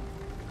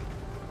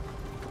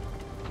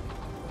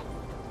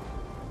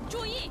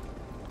注意，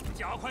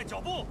加快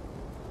脚步，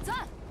在。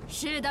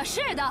是的，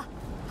是的，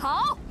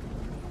好。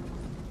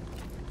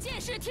剑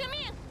士听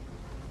命，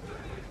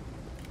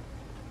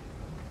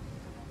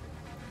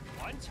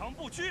顽强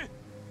不屈。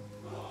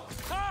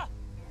杀！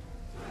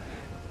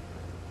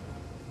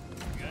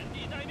原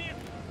地待命。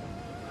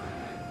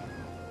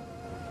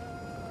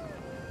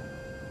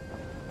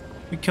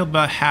 We killed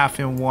about half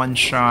in one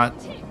shot.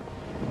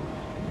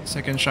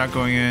 Second shot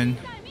going in.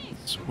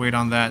 Let's wait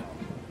on that.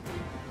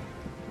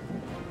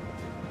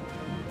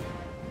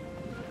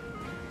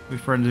 Wait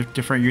for a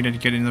different unit to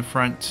get in the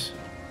front.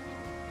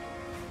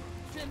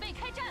 准备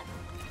开战。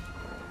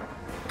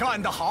干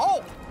得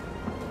好！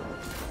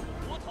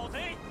我讨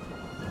贼，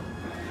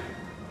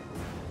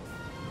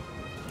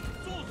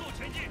速速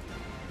前进。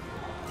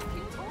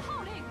听从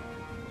号令。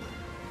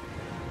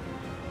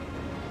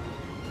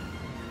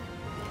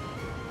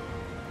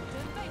准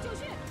备就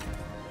绪。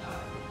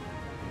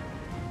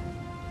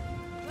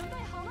准备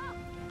好了，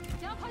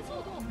加快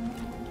速度。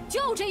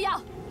就这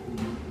样。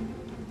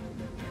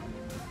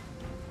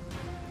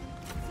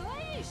随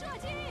意射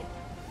击。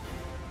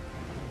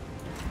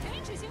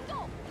坚持行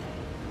动。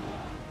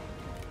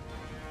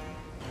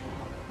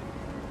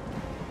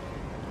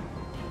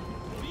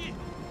 注意，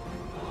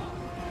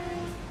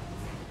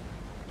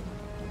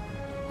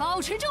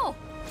保持住，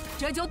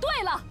这就对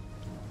了。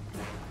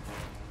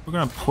 We're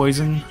gonna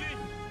poison 敌军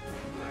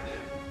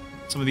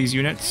some of these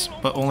units,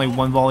 but only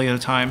one volley at a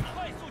time.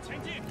 快速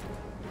前进。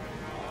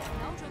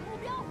瞄准目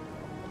标，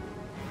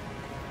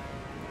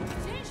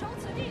坚守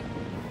此地。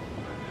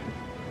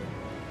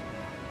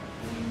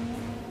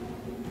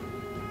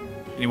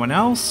 Anyone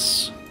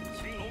else?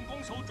 青龙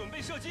弓手准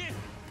备射击，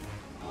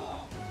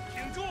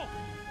挺住，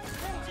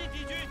攻击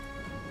敌军，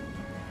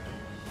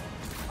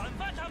砍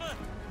翻他们，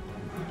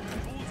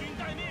诸军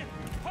待命，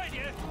快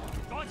点，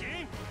抓紧，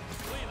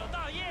为了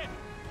大业，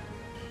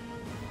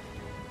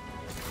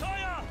杀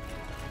呀！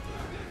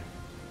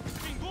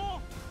进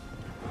攻，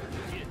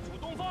剑出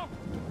东方，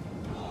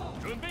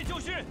准备就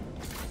绪，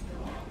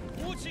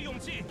鼓起勇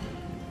气，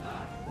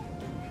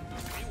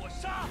给我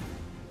杀！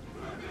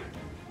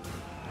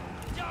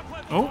加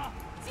快步伐。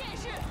 剑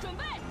士准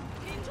备，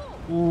挺住。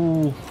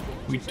 Ooh,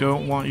 we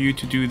don't want you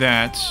to do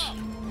that.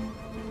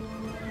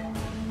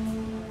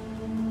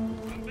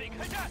 准备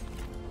开战，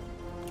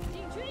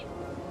进军，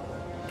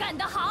干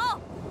得好。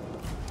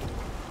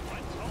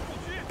顽强不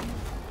屈，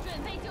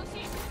准备就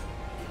绪，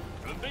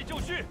准备就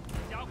绪，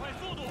加快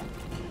速度，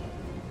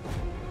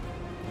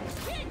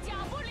片甲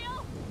不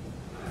留。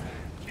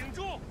挺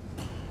住，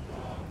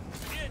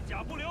片甲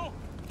甲不留。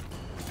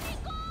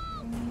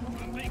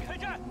准备开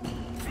战，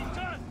请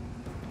战，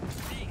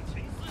尽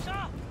情厮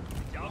杀，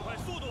加快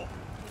速度。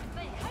准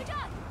备开战，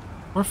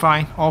 We're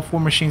fine. All 4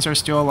 machines are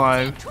still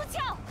alive. 出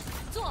鞘，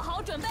做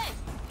好准备。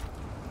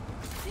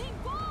进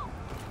攻！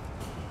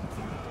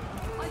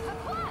快快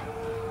快！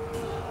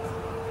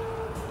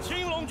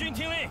青龙军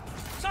听令，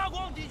杀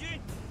光敌军，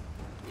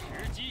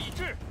时机已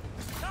至，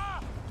杀！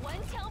顽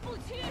强不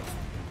屈，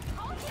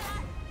跑起来！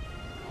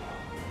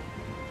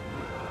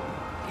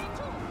挺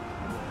住！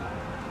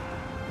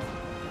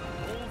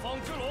东方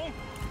之龙，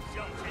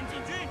向前进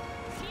军，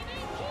骑兵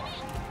听命，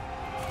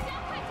加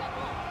快脚步。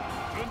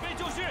准备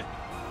就绪。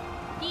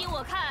依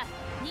我看，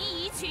你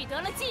已取得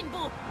了进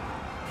步。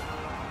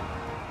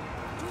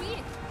注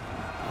意，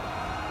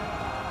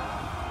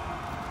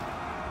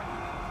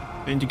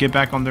 They need to get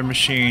back on their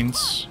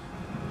machines.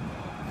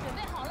 准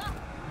备好了，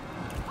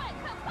快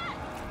快快，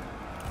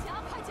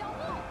加快脚步。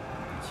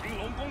青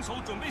龙弓手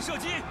准备射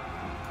击，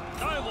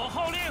待我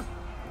号令，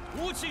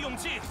鼓起勇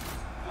气。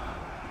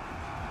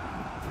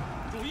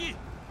注意，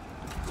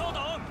稍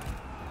等，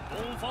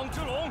东方之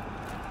龙，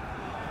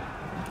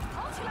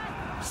跑起来！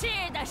是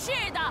的，是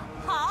的，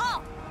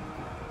好。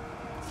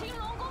青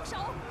龙弓手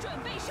准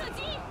备射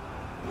击，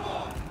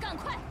赶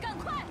快，赶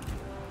快，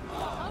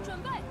做好准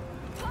备。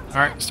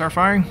 Alright, start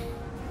firing.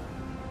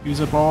 Use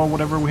up all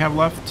whatever we have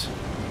left.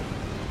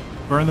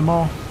 Burn them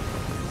all.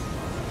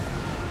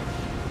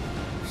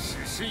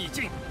 矢石已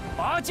尽，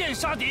拔剑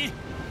杀敌。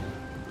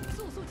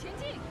速速前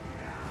进，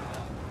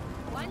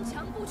顽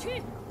强不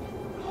屈，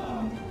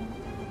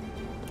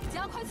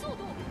加快速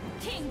度，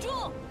挺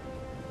住！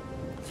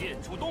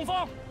剑出东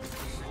方，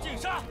使劲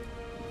杀！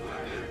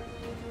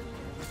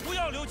不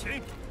要留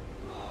情，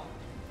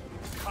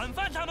砍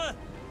翻他们！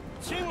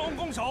青龙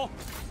弓手，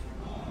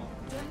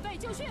准备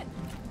就绪，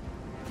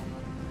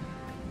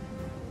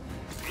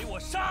给我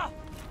杀！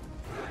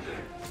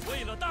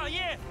为了大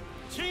业，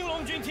青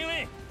龙军听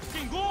令，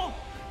进攻！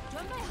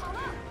准备好了。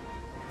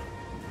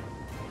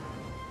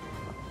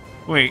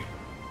 Wait.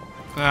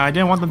 I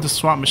didn't want them to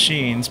swap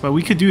machines, but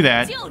we could do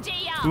that. 就这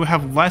样 We。would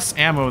have less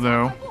ammo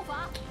though, 步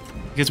伐，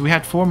 because we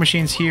had 4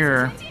 machines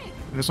here.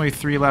 There's only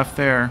 3 left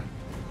there.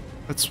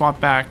 Let's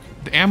swap back.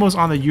 The ammo's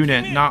on the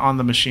unit, not on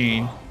the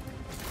machine.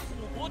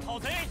 护国讨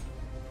贼，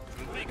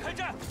准备开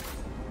战！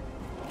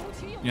鼓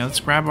起勇 Yeah, let's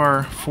grab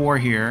our 4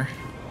 here.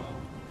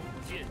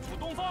 剑出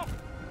东方，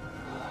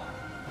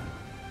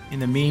 In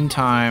the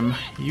meantime,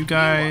 you 气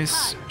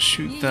guys 你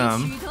shoot 已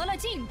them. 取得了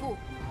进步。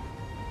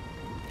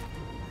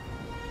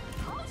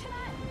跑起来，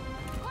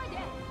快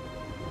点！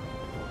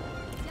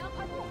加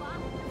快步伐，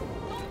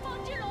东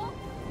方之龙，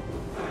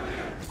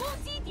攻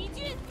击敌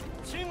军！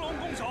青龙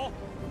弓手，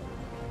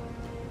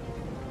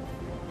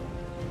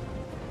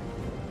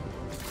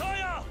杀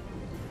呀！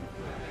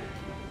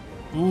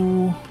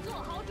 Ooh. 做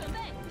好准备，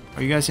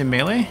 Are you guys in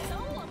melee? 等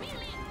我命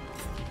令。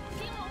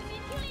青龙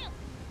军听令，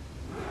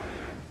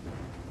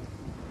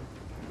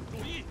注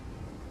意，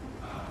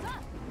看，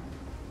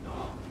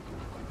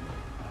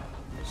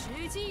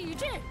时机已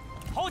至，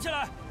跑起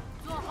来！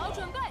做好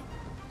准备，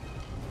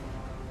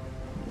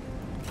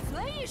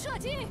随意射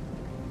击。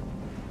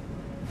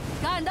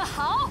干得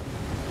好！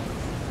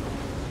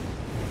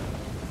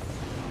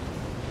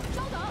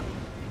稍等，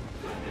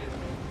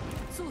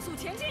速速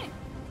前进，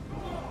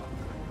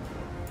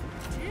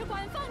只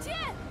管放箭，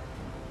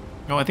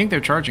 No, I think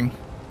they're charging.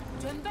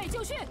 准备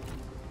就绪，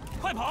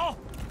快跑！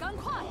赶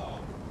快！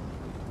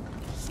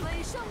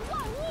水胜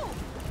万物，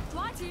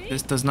抓紧！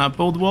 This does not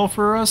bode well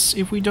for us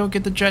if we don't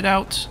get the jet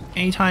out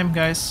anytime,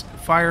 guys.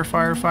 Fire,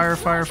 fire, fire,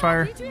 fire,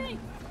 fire. 敌军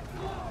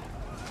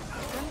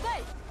准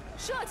备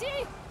射击，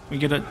 We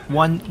get a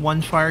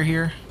one fire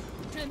here.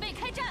 准备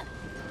开战，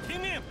听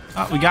命！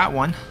 Oh, we got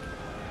one.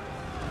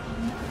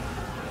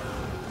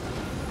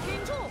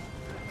 挺住！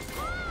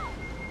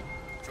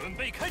准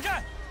备开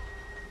战！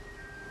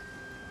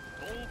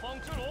东方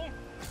之龙，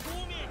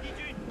扑灭敌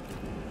军！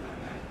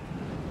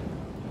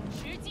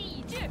时机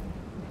已至，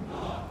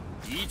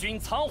敌军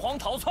仓皇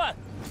逃窜，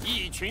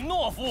一群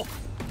懦夫，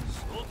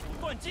舍土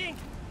断金！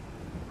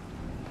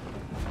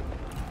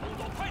动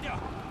作快点！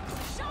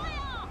杀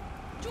呀！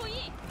注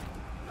意，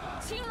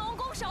青龙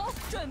弓手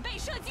准备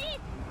射击，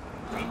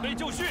准备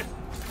就绪！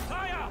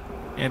杀呀！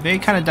 Yeah, they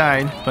kind of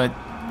died, but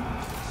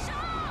杀！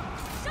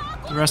杀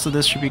the 过！ rest of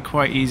this should be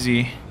quite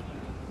easy.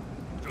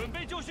 准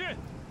备就绪！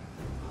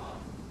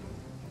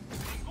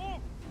进攻！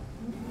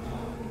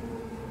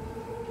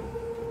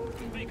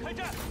准备开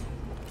战！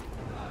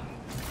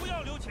不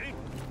要留情！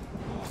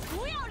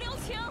不要留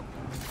情，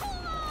冲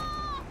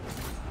啊！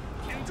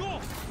挺住！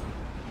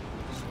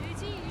时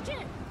机已至，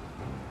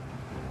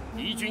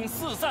敌军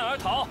四散而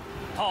逃，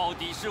到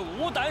底是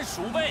无胆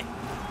鼠辈！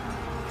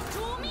诛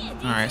灭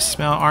敌 All right, 军！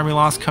 smell army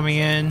loss coming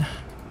in.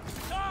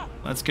 杀！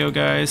 Let's go,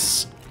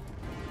 guys.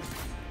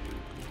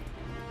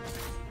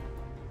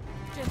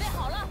 准备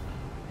好了，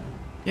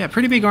 Yeah,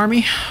 pretty big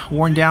army,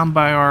 worn down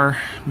by our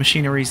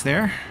machineries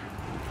there.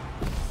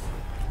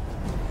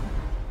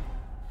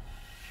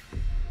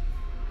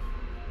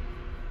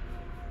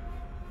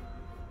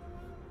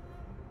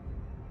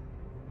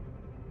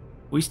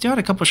 We still had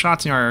a couple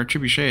shots in our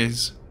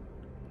trebuchets.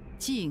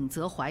 静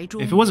则怀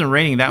中， If it wasn't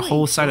raining, that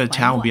whole side of the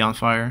town would be on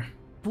fire.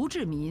 不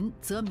治民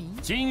则民。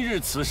今日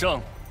此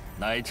胜，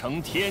乃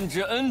承天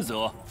之恩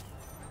泽。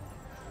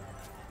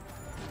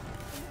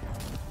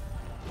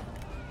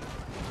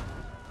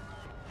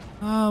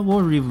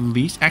 We'll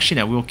release.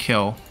 Actually, no, we'll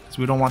kill. Because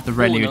we don't want the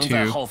不 retinue 能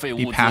再耗 to 费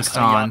be 物资 passed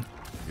抗压 on.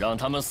 让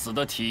他们死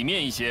得体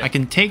面一些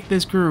I。can take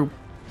this group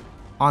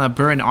on a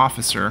burn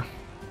officer.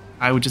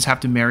 I would just have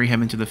to marry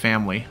him into the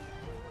family.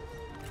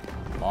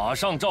 马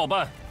上照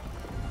办。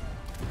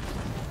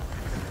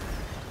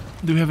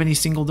 Do we have any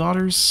single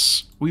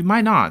daughters? We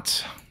might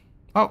not.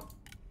 Oh,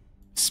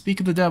 speak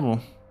of the devil.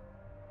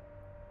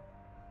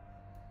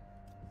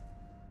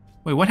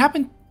 Wait, what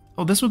happened?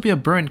 Oh, this would be a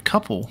burned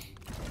couple.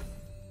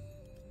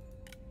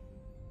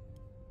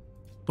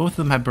 Both of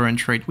them have burn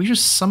trait. We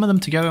just summon them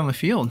together on the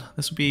field.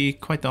 This would be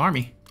quite the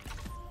army.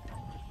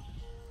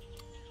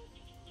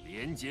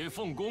 廉洁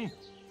奉公。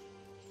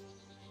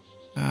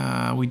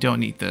 We don't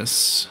need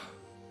this.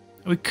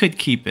 We could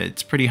keep it.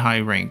 It's pretty high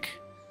rank.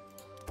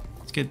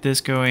 Let's get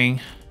this going.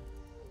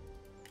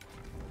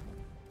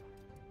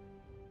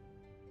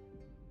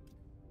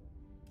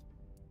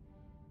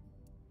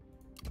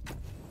 I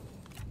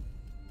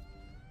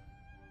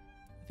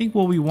think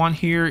what we want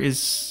here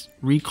is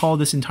recall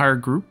this entire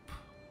group.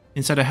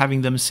 Instead of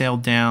having them sail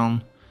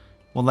down,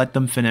 we'll let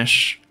them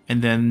finish,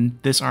 and then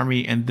this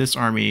army and this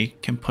army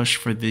can push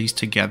for these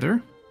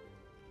together.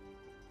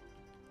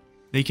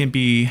 They can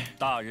be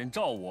大人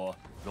召我，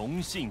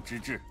荣幸之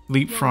至。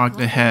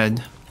 leapfrogged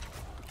ahead.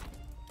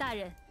 大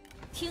人，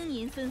听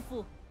您吩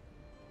咐。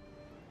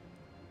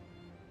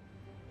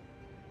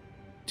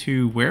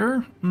 To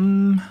where?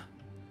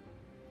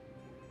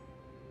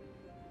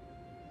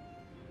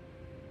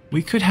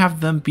 We could have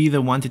them be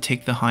the one to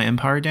take the High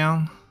Empire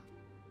down.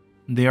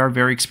 They are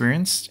very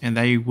experienced, and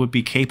they would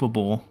be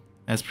capable,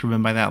 as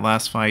proven by that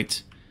last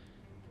fight.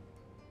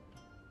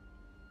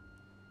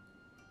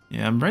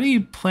 Yeah, I'm already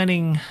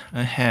planning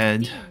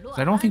ahead.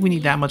 I don't think we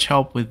need that much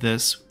help with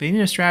this. They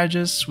need a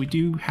strategist. We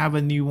do have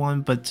a new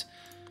one, but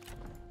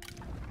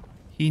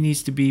he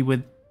needs to be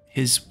with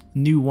his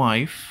new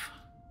wife.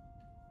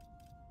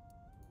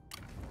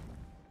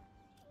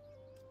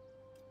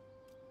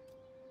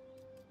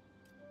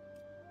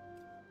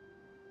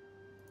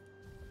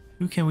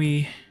 Who can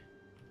we...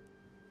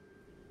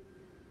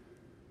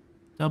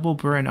 Double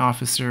burn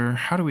officer.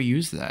 How do we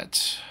use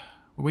that?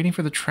 We're waiting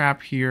for the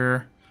trap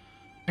here.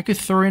 I could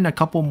throw in a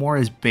couple more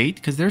as bait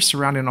because they're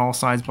surrounded on all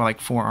sides by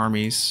like 4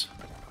 armies.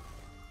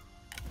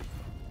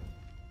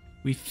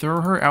 We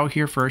throw her out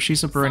here first.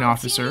 She's a burn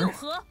officer,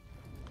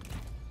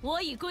 我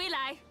已归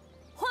来，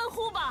欢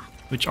呼吧！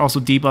 which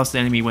also debuffs the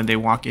enemy when they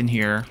walk in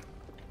here.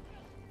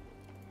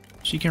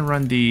 She can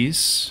run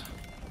these.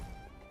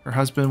 Her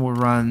husband will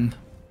run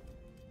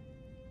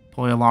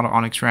probably a lot of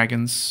Onyx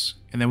Dragons.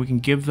 And then we can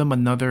give them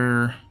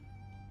another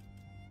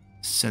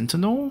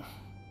Sentinel.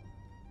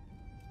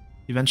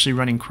 Eventually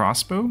running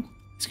crossbow.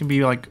 It's gonna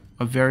be like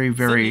a very,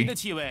 very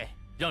range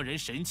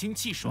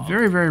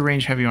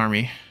heavy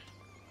army.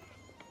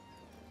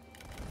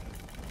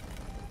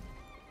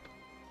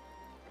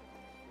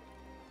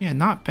 Yeah,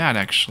 not bad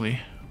actually.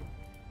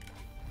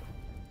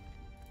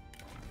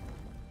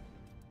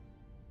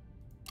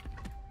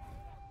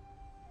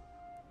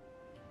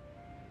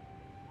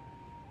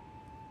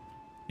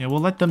 Yeah, we'll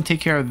let them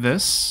take care of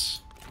this,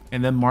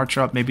 and then march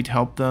up maybe to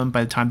help them.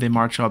 By the time they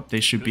march up,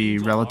 they should be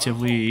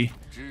relatively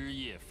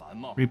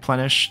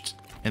replenished,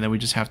 and then we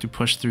just have to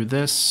push through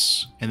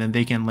this, and then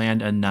they can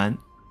land a nut.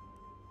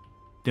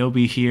 They'll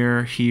be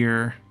here,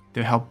 here.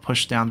 They'll help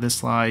push down this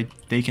slide.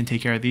 They can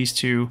take care of these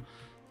two.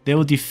 They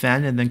will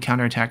defend and then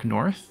counterattack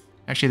north.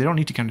 Actually, they don't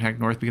need to counterattack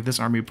north because this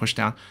army will push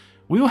down.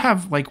 We will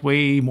have like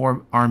way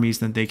more armies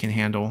than they can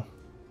handle.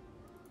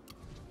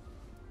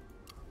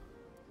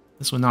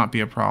 This will not be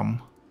a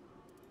problem.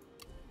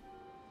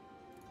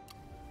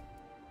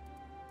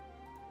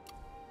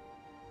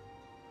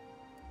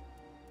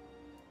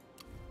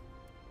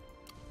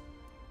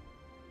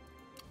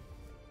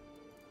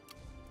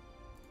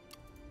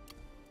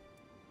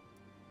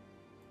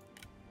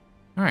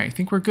 Alright, I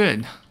think we're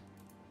good.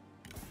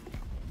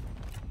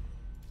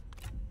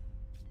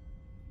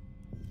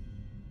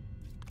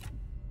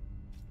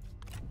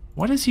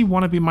 Why does he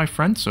want to be my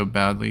friend so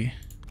badly?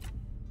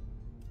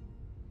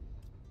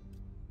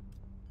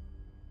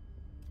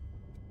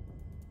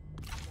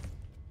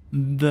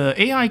 The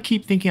AI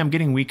keep thinking I'm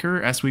getting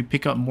weaker as we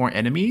pick up more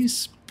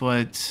enemies,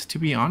 but to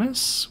be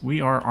honest,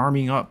 we are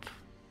arming up.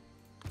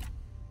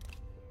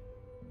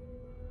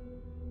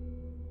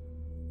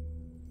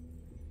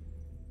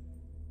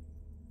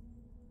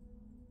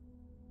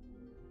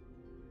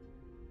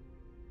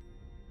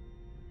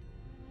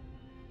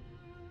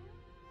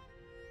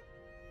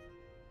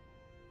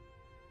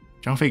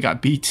 Zhang Fei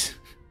got beat.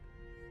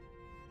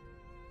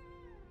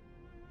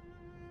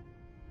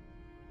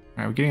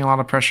 Alright, we're getting a lot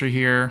of pressure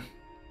here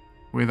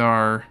with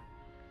our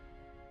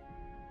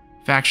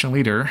faction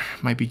leader.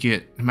 Might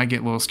get a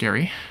little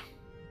scary.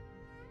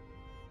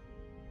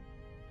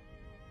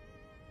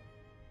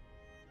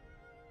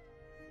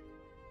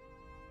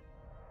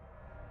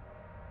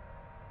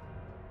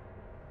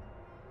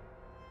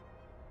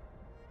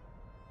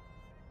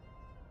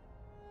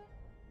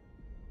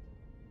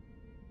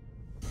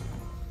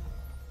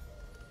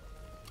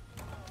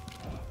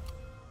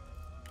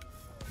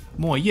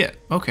 More yet.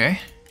 Okay.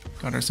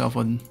 Got ourselves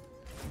a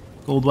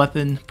gold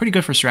weapon. Pretty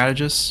good for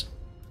strategists.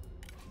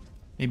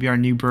 Maybe our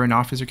new Burn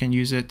officer can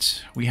use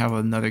it. We have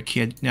another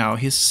kid. Now,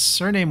 his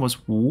surname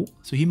was Wu,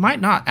 so he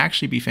might not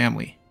actually be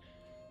family.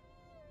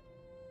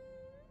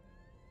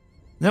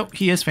 Nope,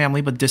 he is family,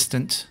 but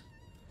distant.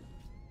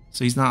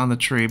 So he's not on the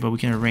tree, but we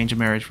can arrange a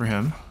marriage for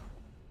him.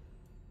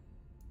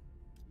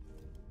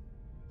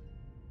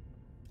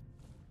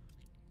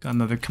 Got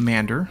another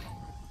commander.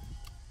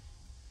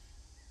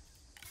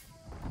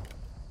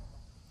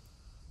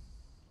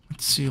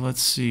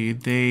 Let's see.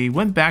 They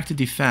went back to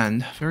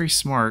defend. Very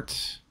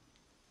smart.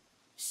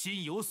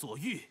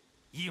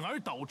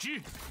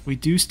 We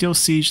do still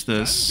siege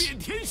this.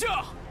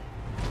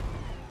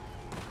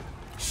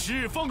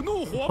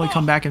 Probably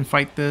come back and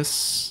fight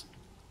this.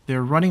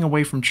 They're running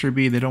away from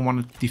Chibi. They don't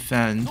want to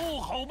defend.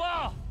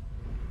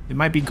 They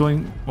might be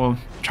going... Well,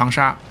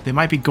 Changsha. They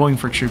might be going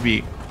for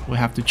Chibi. We'll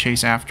have to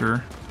chase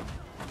after.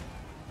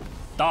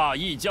 So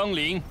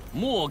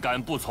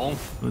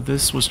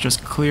this was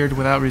just cleared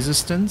without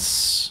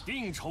resistance.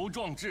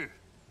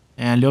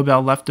 And Liu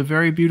Biao left a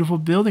very beautiful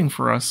building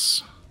for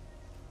us.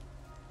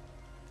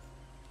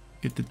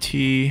 Get the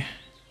tea.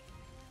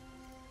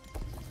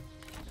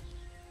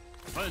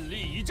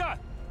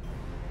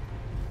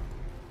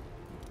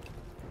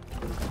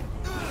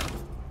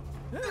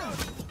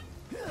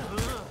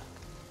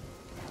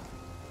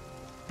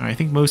 I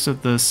think most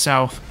of the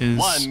south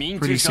is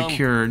pretty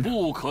secured.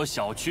 We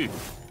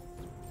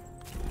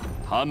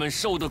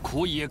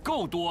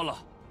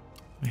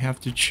have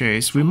to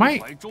chase. We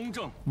might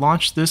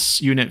launch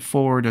this unit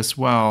forward as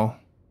well,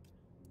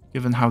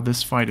 given how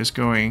this fight is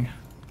going.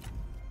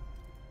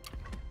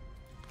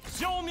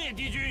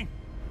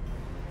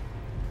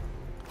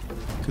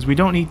 Because we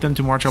don't need them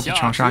to march up to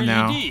Changsha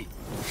now.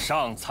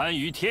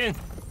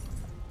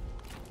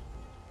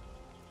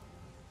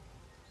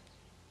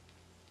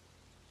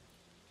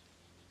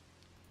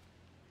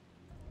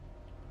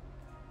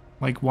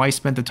 Like, why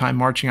spend the time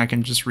marching? I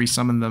can just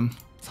resummon them.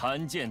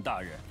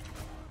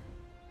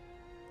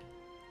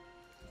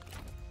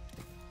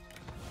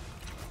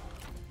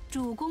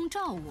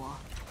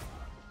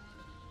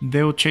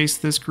 They'll chase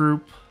this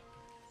group.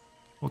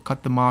 We'll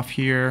cut them off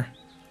here.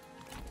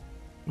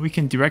 We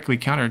can directly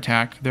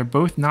counterattack. They're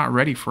both not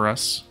ready for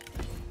us.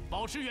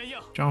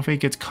 Zhang Fei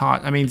gets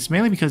caught. I mean, it's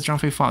mainly because Zhang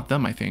Fei fought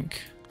them, I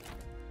think.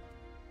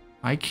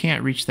 I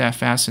can't reach that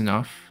fast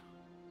enough.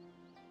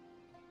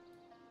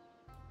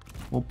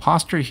 We'll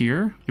posture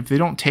here. If they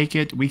don't take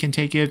it, we can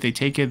take it. If they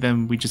take it,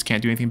 then we just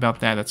can't do anything about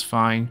that. That's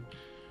fine.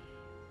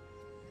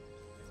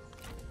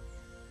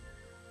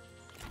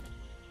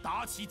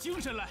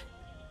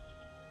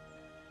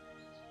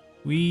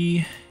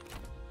 We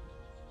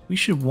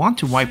should want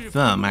to wipe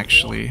them,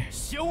 actually.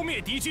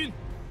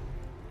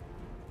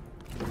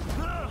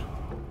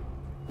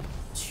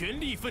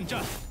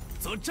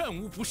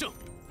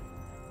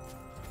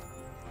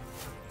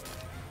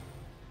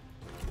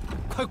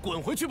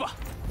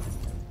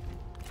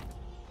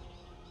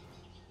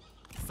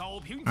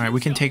 Alright,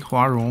 we can take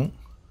Huarong.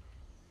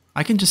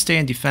 I can just stay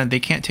and defend. They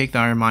can't take the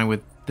Iron Mine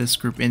with this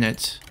group in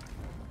it.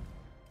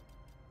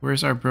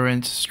 Where's our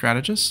brilliant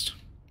strategist?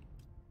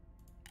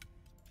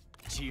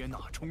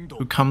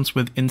 Who comes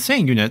with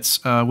insane units,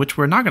 which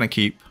we're not going to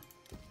keep.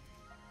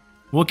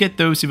 We'll get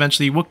those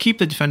eventually. We'll keep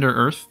the Defender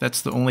Earth.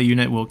 That's the only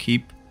unit we'll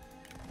keep.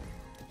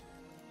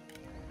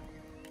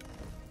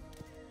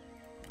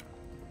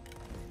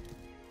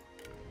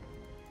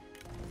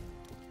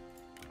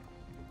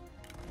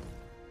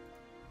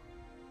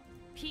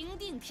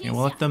 Yeah,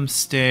 we'll let them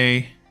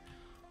stay.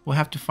 We'll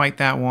have to fight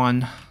that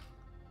one.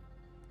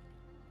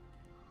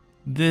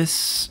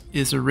 This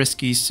is a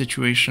risky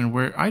situation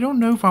where I don't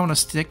know if I want to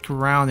stick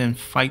around and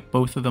fight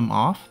both of them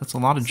off. That's a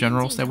lot of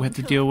generals that we have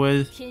to deal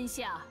with.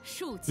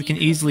 We can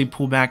easily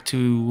pull back to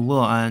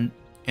Luan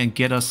and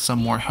get us some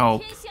more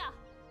help.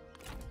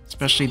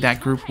 Especially that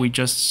group we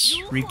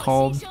just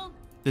recalled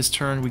this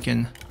turn. We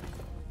can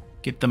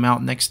get them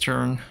out next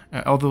turn.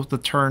 Although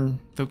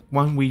the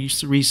one we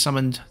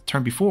resummoned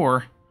turn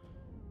before,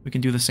 we can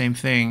do the same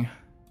thing.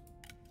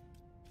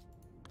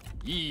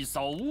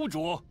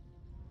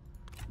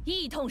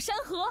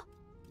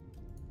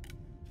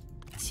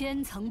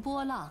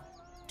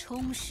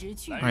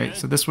 Alright,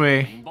 so this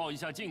way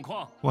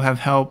we'll have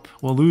help.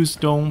 We'll lose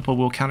Dome, but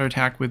we'll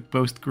counterattack with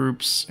both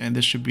groups, and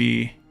this should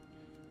be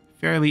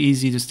fairly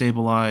easy to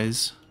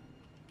stabilize.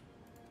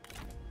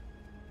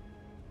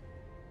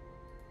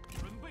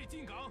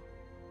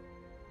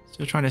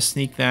 Still trying to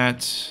sneak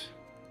that.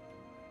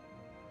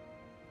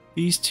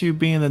 These two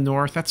being in the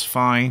north, that's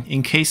fine.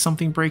 In case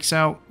something breaks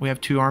out, we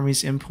have two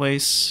armies in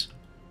place.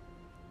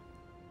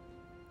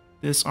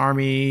 This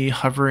army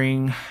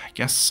hovering, I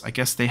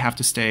guess they have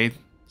to stay.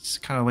 It's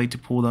kind of late to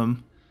pull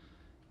them.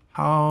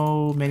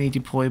 How many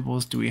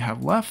deployables do we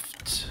have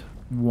left?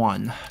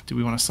 One. Do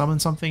we want to summon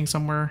something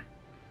somewhere?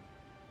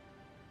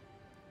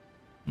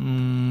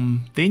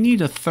 They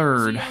need a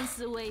third.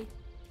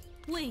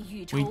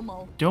 We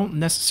don't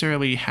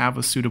necessarily have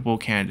a suitable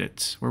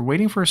candidate. We're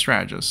waiting for a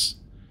strategist.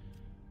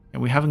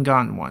 And we haven't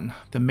gotten one.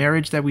 The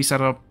marriage that we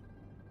set up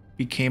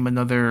became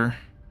another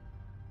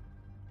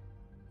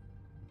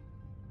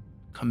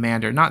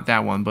commander. Not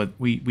that one, but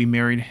we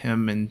married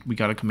him and we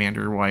got a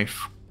commander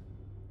wife.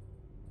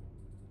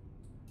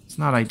 It's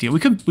not ideal. We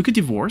could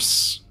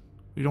divorce.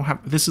 We don't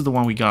have... This is the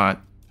one we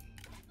got.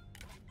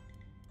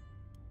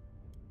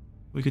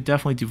 We could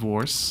definitely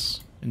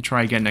divorce and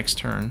try again next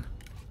turn.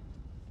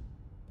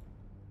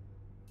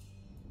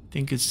 I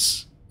think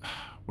it's...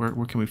 Where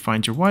can we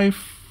find your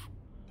wife?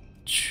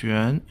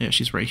 Quan. Yeah,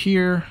 she's right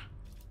here.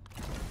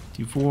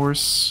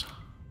 Divorce.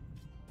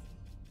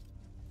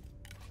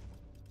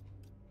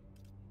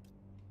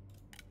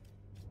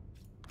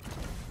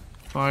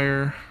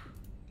 Fire.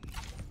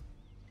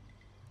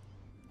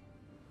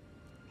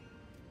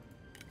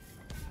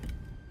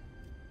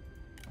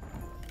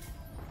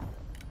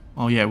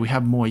 Oh yeah, we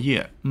have more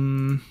yet.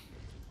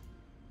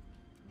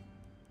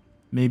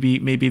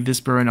 Maybe this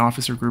Burren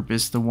officer group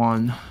is the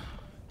one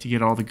to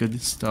get all the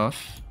good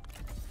stuff.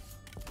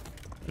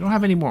 We don't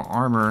have any more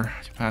armor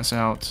to pass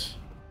out.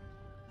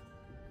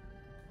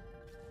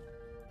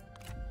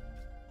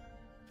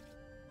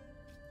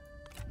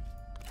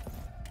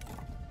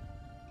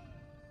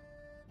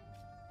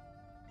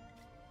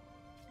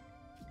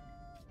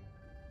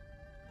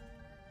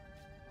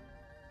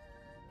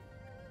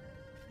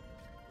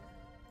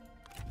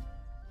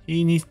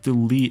 He needs to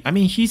lead. I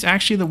mean, he's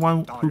actually the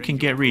one who can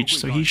get reach,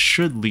 so he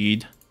should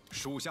lead.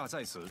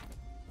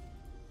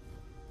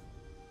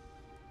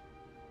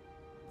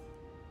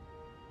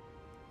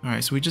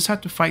 Alright, so we just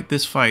have to fight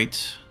this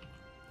fight.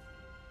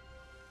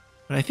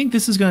 But I think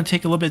this is going to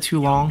take a little bit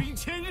too long.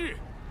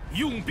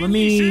 Let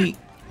me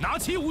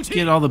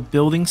get all the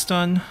buildings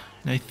done.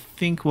 And I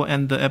think we'll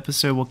end the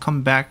episode. We'll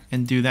come back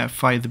and do that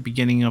fight at the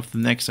beginning of the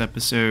next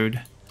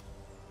episode.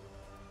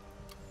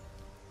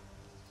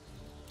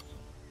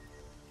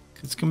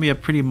 It's going to be a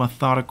pretty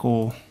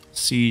methodical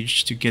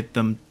siege to get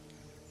them.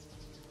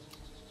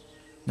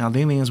 Now,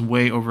 the alien is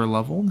way over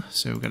leveled,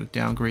 so we've got to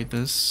downgrade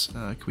this.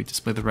 Can we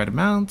display the right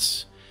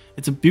amount?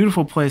 It's a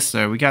beautiful place,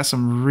 though. We got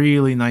some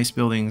really nice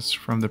buildings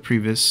from the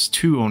previous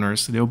two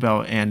owners, Liu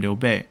Bao and Liu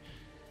Bei.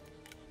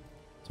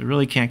 So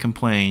really can't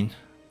complain.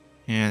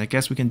 And I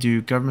guess we can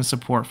do government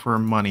support for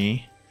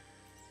money.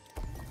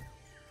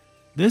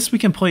 This we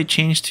can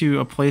change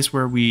to a place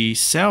where we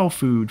sell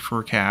food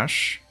for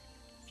cash.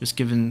 Just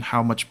given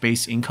how much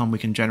base income we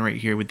can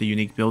generate here with the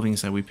unique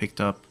buildings that we picked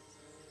up.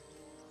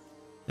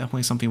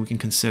 Definitely something we can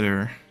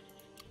consider.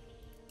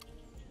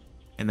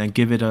 And then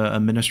give it a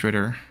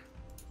administrator.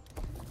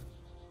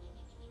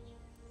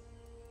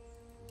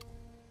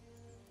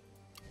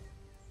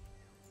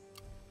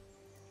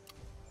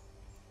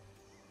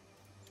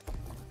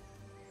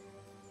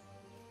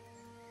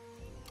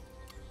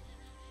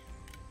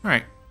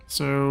 Alright,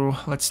 so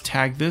let's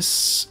tag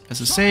this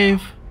as a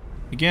save.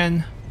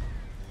 Again.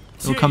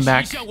 We'll come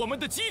back,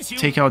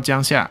 take out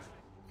Jiangxia,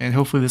 and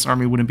hopefully this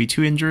army wouldn't be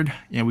too injured,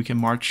 and we can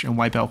march and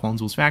wipe out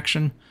Huangzu's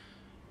faction.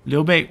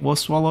 Liu Bei, we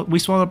swallowed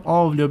up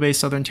all of Liu Bei's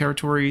southern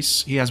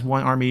territories. He has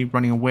one army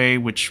running away,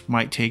 which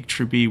might take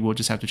Tribi. We'll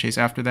just have to chase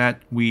after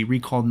that. We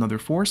recalled another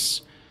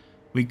force.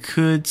 We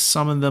could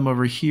summon them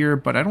over here,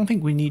 but I don't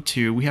think we need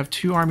to. We have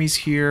two armies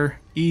here,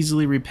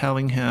 easily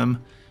repelling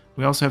him.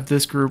 We also have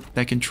this group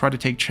that can try to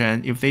take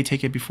Chen. If they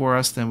take it before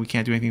us, then we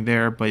can't do anything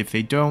there, but if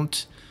they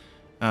don't,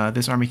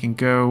 this army can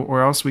go,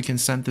 or else we can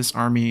send this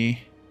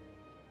army,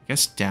 I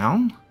guess,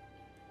 down?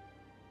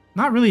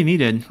 Not really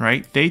needed,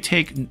 right? They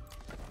take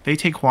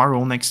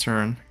Huarou next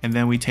turn, and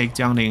then we take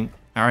Jiangling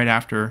right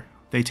after.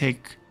 They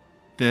take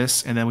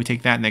this, and then we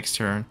take that next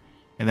turn,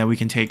 and then we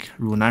can take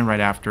Runan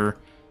right after.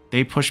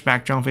 They push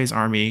back Zhang Fei's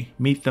army,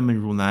 meet them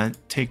in Runan,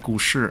 take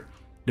Gushi.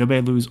 Liu Bei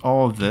lose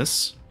all of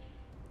this.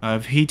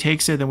 If he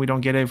takes it, then we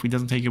don't get it. If he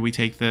doesn't take it, we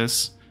take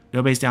this.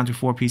 Liu Bei's down to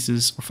 4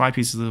 pieces, or 5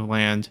 pieces of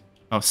land.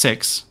 Oh,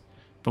 6.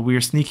 But we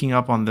are sneaking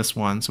up on this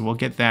one, so we'll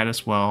get that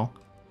as well.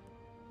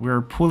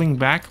 We're pulling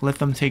back, let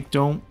them take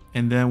Dong,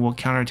 and then we'll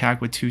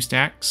counterattack with 2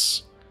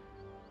 stacks.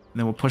 And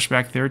then we'll push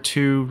back there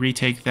 2,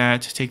 retake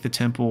that, take the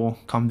temple,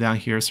 come down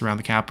here, surround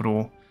the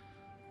capital.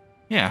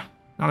 Yeah,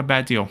 not a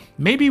bad deal.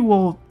 Maybe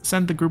we'll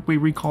send the group we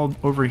recalled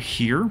over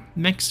here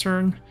next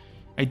turn.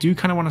 I do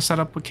kind of want to set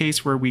up a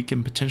case where we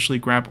can potentially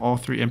grab all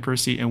 3 Emperor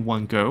Seat in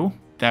one go.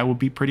 That would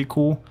be pretty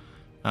cool.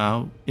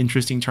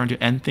 Interesting turn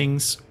to end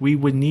things. We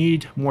would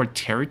need more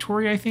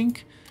territory, I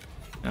think.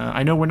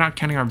 I know we're not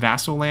counting our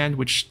vassal land,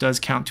 which does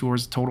count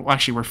towards the total.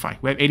 Actually, we're fine.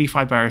 We have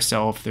 85 by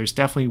ourselves. There's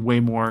definitely way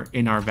more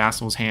in our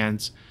vassals'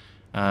 hands.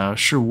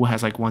 Sure, Wu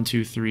has like 1,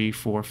 2, 3,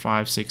 4,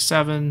 5, 6,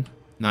 7,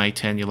 9,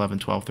 10, 11,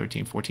 12,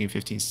 13, 14,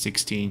 15,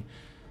 16,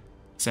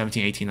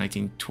 17, 18,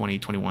 19, 20,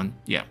 21.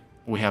 Yeah,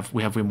 we have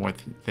way more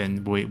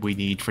than we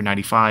need for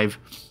 95,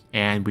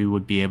 and we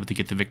would be able to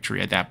get the victory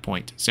at that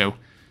point. So,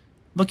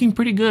 looking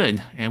pretty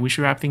good, and we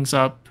should wrap things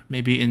up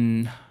maybe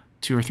in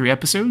 2 or 3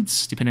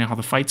 episodes, depending on how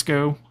the fights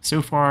go.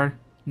 So far,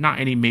 not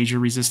any major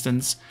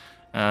resistance.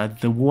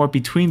 The war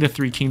between the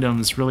 3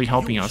 kingdoms really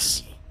helping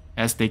us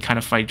as they kind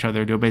of fight each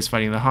other. Liu Bei's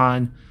fighting the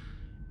Han,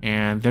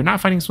 and they're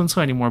not fighting Sun Ce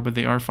anymore, but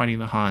they are fighting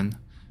the Han.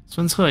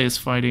 Sun Ce is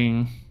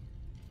fighting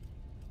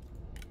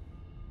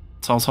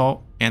Cao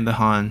Cao and the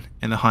Han,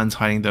 and the Han's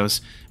hiding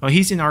those. Well,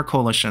 he's in our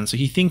coalition, so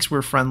he thinks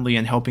we're friendly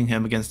and helping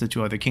him against the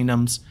two other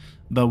kingdoms,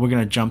 but we're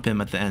going to jump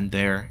him at the end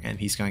there, and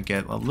he's going to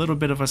get a little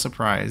bit of a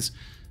surprise.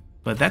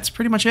 But that's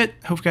pretty much it.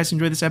 Hope you guys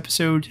enjoyed this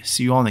episode.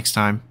 See you all next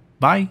time.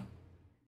 Bye!